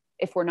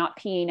 if we're not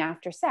peeing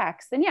after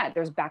sex, then yeah,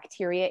 there's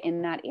bacteria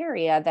in that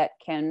area that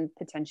can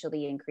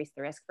potentially increase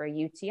the risk for a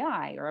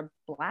UTI or a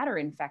bladder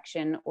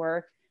infection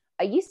or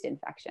a yeast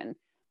infection.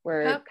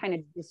 We're kind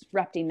of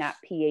disrupting that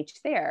pH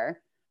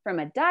there. From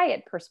a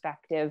diet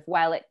perspective,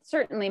 while it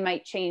certainly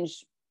might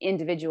change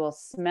individual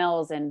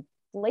smells and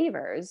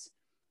flavors,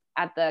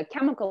 at the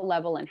chemical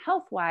level and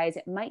health wise,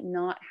 it might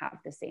not have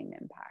the same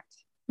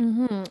impact.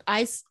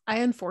 I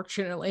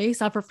unfortunately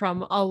suffer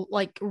from a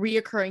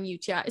reoccurring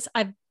UTIs.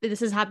 This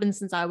has happened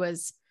since I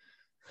was,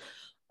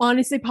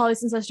 honestly, probably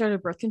since I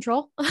started birth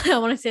control. I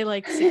want to say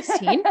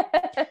 16.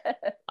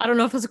 I don't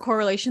know if there's a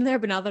correlation there,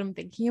 but now that I'm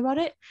thinking about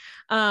it,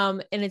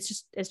 and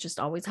it's just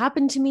always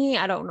happened to me.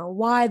 I don't know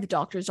why. The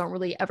doctors don't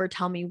really ever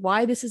tell me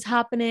why this is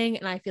happening,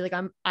 and I feel like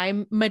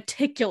I'm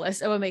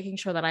meticulous about making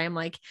sure that I am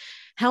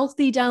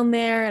healthy down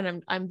there,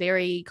 and I'm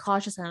very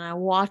cautious and I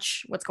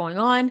watch what's going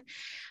on.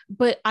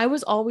 But I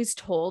was always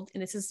told,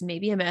 and this is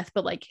maybe a myth,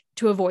 but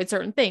to avoid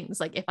certain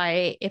things, if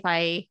I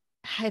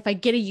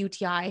get a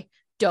UTI,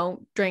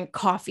 don't drink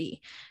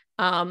coffee,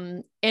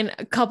 and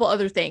a couple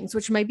other things,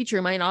 which might be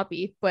true, might not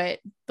be, but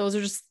those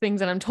are just things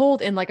that I'm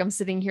told. And I'm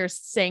sitting here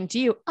saying to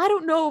you, I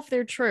don't know if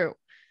they're true.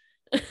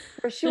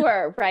 For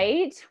sure,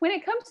 right? When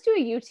it comes to a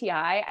UTI,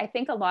 I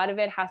think a lot of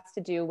it has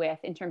to do with,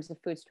 in terms of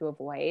foods to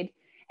avoid,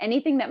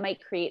 anything that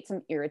might create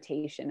some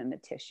irritation in the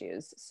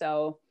tissues.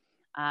 So,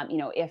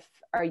 if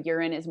our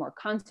urine is more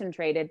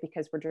concentrated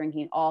because we're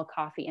drinking all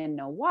coffee and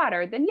no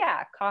water, then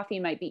yeah, coffee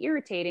might be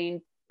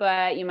irritating,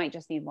 but you might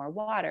just need more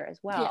water as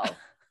well. Yeah.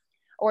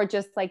 Or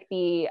just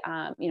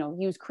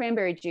use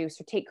cranberry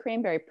juice or take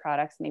cranberry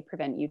products and they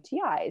prevent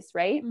UTIs,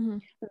 right?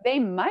 They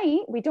might.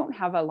 We don't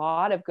have a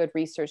lot of good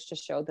research to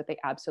show that they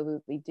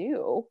absolutely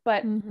do.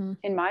 But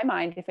in my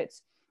mind, if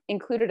it's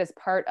included as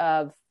part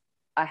of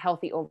a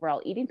healthy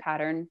overall eating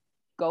pattern,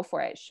 go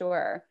for it,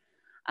 sure.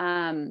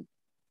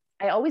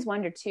 I always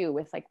wonder too,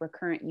 with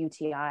recurrent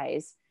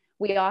UTIs,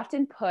 we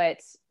often put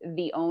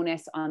the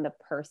onus on the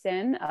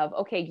person of,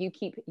 okay,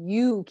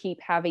 you keep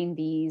having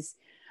these,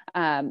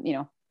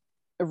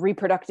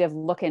 reproductive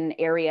looking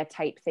area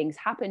type things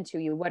happen to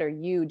you. What are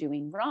you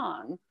doing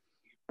wrong?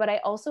 But I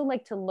also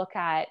like to look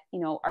at,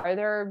 are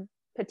there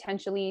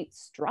potentially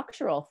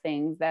structural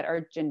things that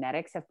our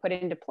genetics have put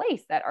into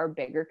place that are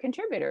bigger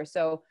contributors?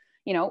 So,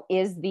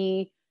 is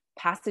the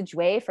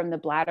passageway from the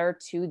bladder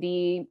to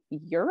the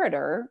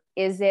ureter,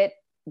 is it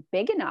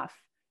big enough?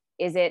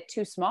 Is it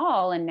too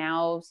small and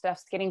now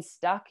stuff's getting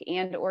stuck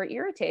and or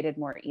irritated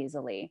more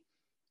easily?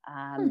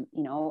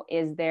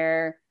 Is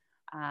there,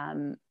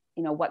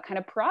 what kind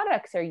of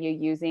products are you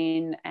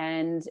using?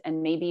 And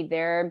maybe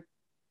they're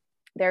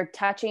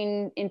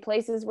touching in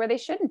places where they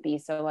shouldn't be.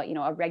 So,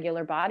 a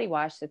regular body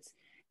wash that's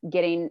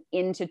getting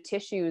into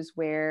tissues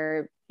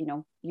where,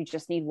 you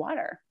just need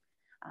water.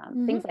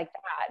 Things like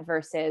that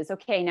versus,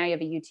 okay, now you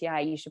have a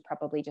UTI, you should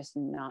probably just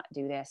not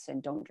do this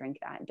and don't drink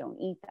that and don't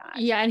eat that.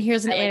 Yeah. And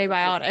here's an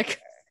antibiotic.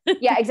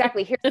 Yeah,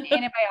 exactly. Here's an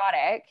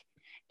antibiotic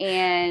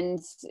and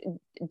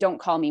don't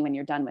call me when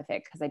you're done with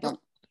it, because I don't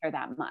care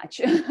that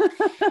much.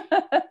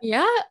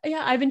 Yeah.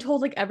 I've been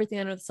told everything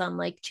under the sun,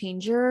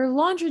 change your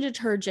laundry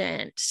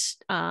detergent,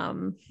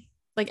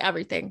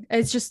 everything.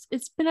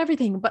 It's been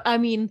everything. But I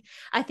mean,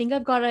 I think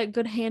I've got a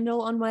good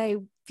handle on my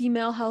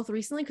female health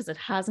recently, because it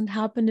hasn't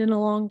happened in a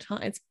long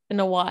time. in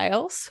a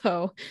while.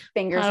 So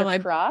Fingers are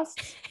crossed.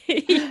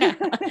 Yeah.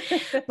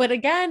 But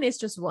again, it's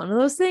just one of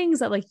those things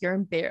that like you're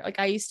embarrassed. Like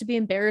I used to be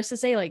embarrassed to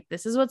say like,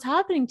 this is what's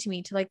happening to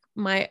me, to like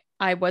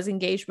I was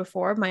engaged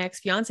before my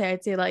ex-fiance.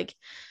 I'd say like,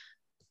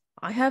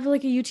 I have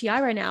like a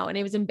UTI right now. And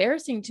it was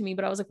embarrassing to me,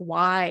 but I was like,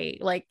 why?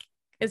 Like,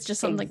 it's just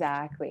something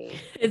exactly.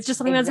 It's just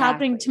something that's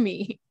happening to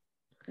me.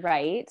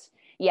 Right.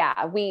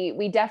 Yeah.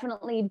 We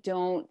definitely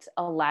don't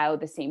allow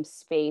the same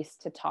space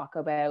to talk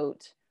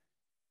about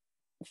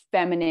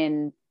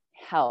feminine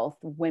health,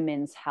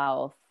 women's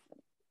health,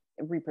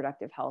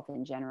 reproductive health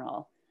in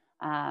general,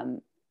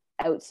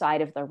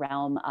 outside of the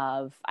realm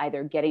of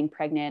either getting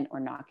pregnant or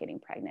not getting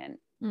pregnant.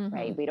 Mm-hmm.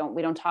 Right. We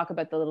don't talk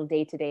about the little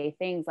day-to-day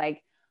things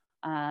like,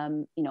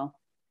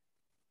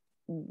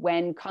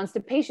 when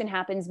constipation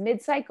happens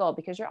mid-cycle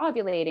because you're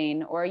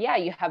ovulating, or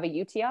you have a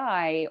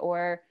UTI,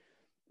 or,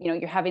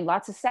 you're having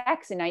lots of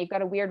sex and now you've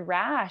got a weird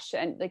rash.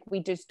 And like, we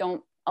just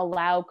don't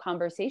allow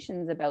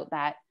conversations about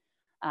that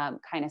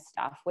kind of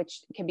stuff, which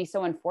can be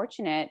so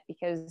unfortunate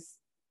because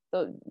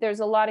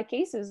there's a lot of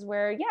cases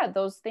where,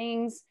 those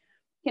things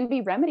can be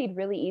remedied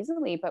really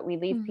easily, but we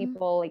leave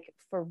people like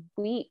for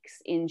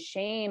weeks in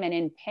shame and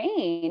in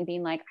pain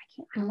being like,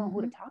 I don't know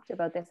who to talk to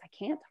about this. I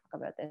can't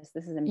talk about this.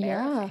 This is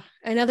embarrassing.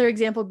 Yeah. Another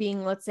example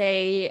being, let's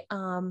say,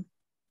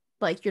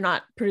 like you're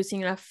not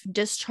producing enough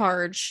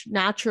discharge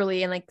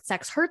naturally and like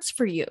sex hurts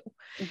for you,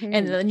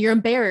 and then you're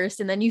embarrassed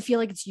and then you feel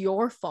like it's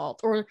your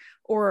fault,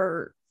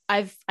 or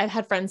I've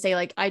had friends say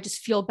like, I just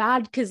feel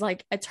bad because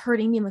like it's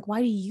hurting me. I'm like, why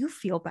do you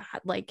feel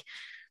bad? Like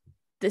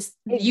this,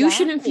 you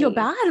shouldn't feel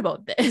bad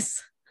about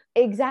this.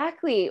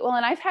 Exactly. Well,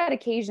 and I've had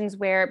occasions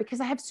where, because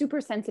I have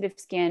super sensitive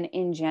skin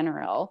in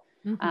general,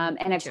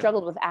 and I've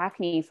struggled with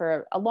acne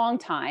for a long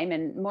time,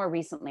 and more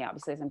recently,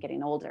 obviously, as I'm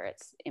getting older,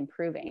 it's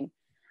improving.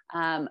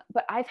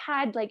 But I've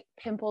had like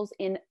pimples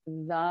in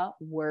the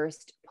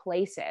worst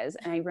places.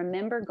 And I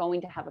remember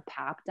going to have a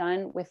pap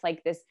done with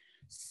like this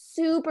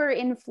super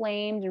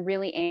inflamed and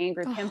really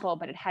angry pimple,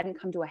 but it hadn't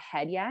come to a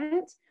head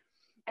yet.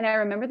 And I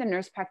remember the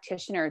nurse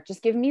practitioner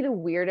just giving me the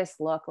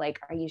weirdest look, like,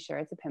 are you sure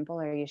it's a pimple?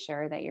 Or are you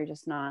sure that you're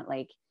just not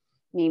like,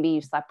 maybe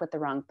you slept with the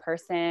wrong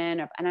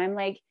person? And I'm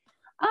like,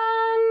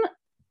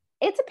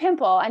 it's a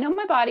pimple. I know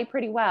my body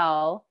pretty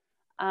well.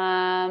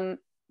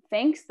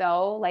 Thanks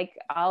though. Like,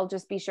 I'll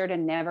just be sure to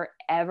never,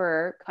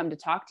 ever come to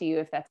talk to you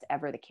if that's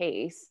ever the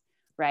case.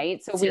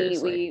 Right. So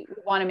we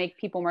want to make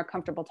people more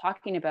comfortable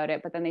talking about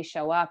it, but then they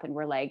show up and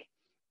we're like,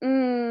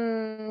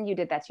 you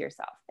did that to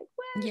yourself. Like,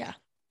 what? Yeah.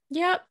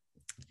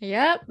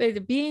 Yep.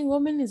 Being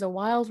woman is a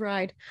wild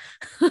ride.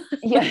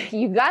 Yeah,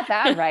 you got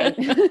that right.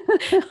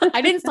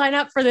 I didn't sign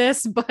up for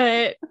this,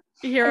 but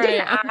here I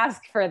am.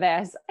 Ask for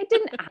this. I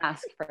didn't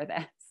ask for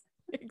this.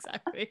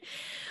 Exactly.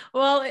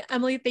 Well,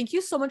 Emily, thank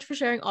you so much for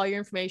sharing all your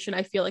information.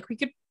 I feel like we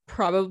could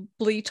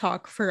probably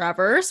talk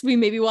forever. So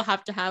maybe we'll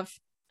have to have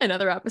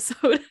another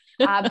episode.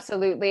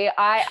 Absolutely.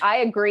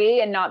 I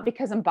agree. And not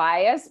because I'm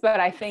biased,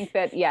 but I think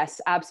that, yes,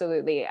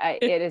 absolutely.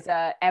 It is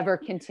a ever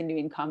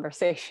continuing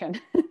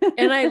conversation.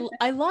 And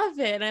I love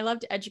it. And I love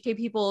to educate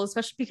people,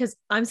 especially because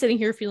I'm sitting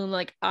here feeling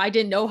like I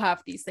didn't know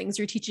half these things.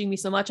 You're teaching me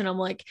so much. And I'm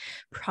like,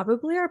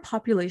 probably our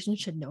population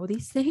should know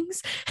these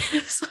things.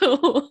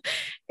 So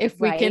if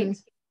we can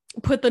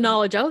put the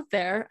knowledge out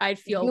there, I'd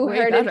feel you way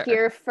heard better. It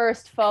here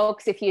first,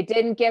 folks. If you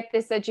didn't get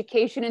this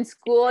education in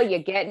school, you're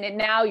getting it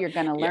now. You're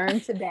going to learn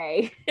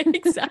today.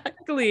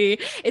 Exactly.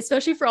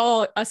 Especially for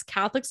all us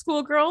Catholic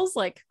school girls.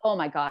 Like, oh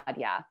my God.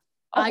 Yeah.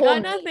 I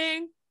got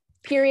nothing.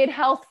 Period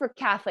health for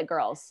Catholic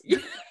girls.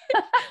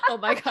 Oh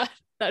my God.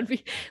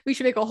 We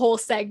should make a whole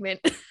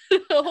segment,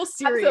 a whole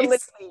series.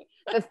 Absolutely.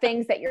 The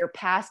things that your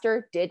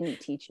pastor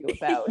didn't teach you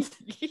about.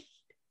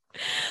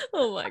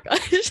 Oh my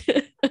gosh.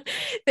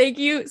 Thank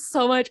you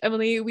so much,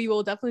 Emily. We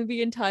will definitely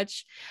be in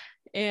touch,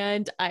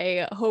 and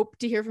I hope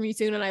to hear from you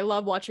soon. And I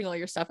love watching all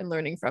your stuff and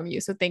learning from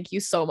you. So thank you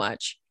so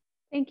much.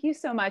 Thank you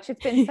so much.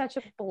 It's been such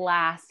a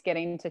blast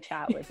getting to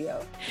chat with you.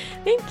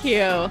 Thank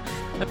you.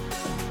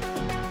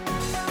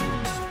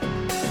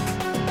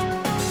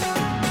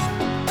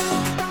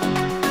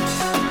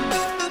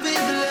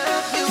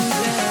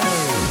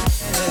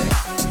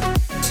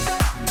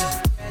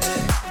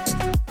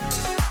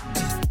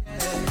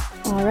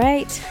 All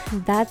right,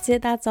 that's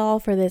it. That's all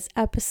for this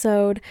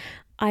episode.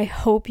 I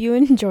hope you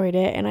enjoyed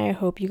it, and I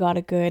hope you got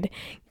a good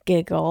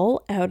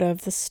giggle out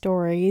of the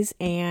stories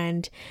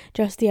and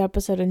just the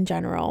episode in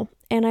general.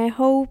 And I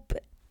hope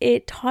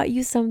it taught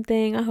you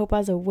something. I hope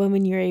as a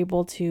woman you're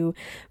able to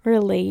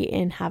relate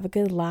and have a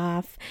good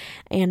laugh.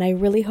 And I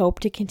really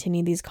hope to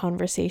continue these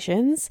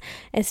conversations,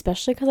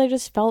 especially because I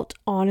just felt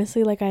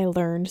honestly like I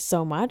learned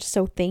so much.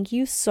 So thank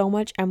you so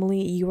much,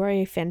 Emily. You are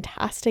a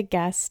fantastic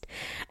guest,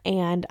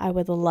 and I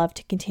would love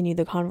to continue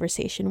the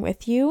conversation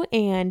with you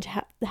and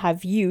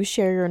have you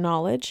share your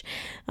knowledge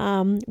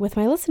with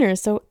my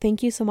listeners. So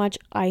thank you so much.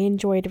 I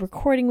enjoyed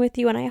recording with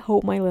you, and I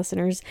hope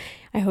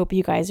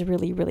you guys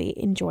really, really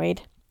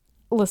enjoyed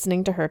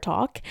listening to her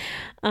talk.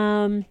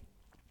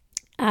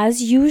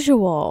 As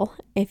usual,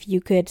 if you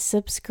could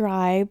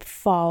subscribe,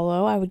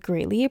 follow, I would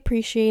greatly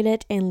appreciate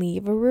it, and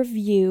leave a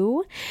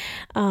review.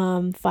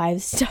 5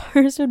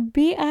 stars would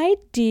be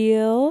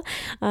ideal.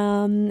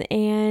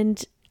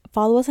 And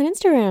follow us on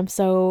Instagram.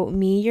 So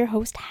me, your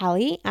host,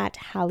 Hallie, at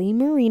Hallie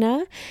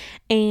Marina,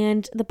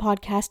 and the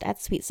podcast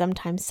at Sweet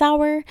Sometimes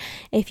Sour.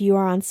 If you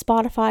are on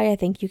Spotify, I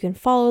think you can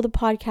follow the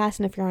podcast.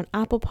 And if you're on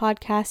Apple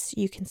Podcasts,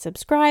 you can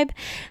subscribe.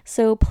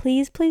 So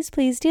please, please,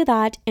 please do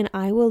that. And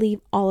I will leave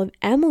all of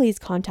Emily's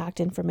contact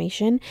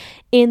information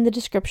in the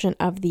description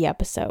of the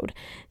episode.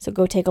 So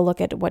go take a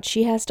look at what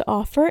she has to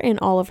offer and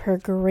all of her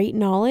great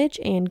knowledge,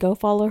 and go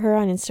follow her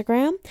on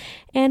Instagram.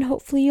 And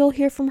hopefully you'll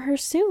hear from her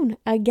soon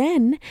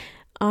again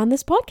on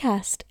this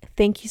podcast.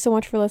 Thank you so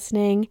much for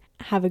listening.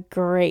 Have a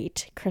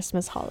great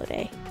Christmas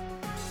holiday.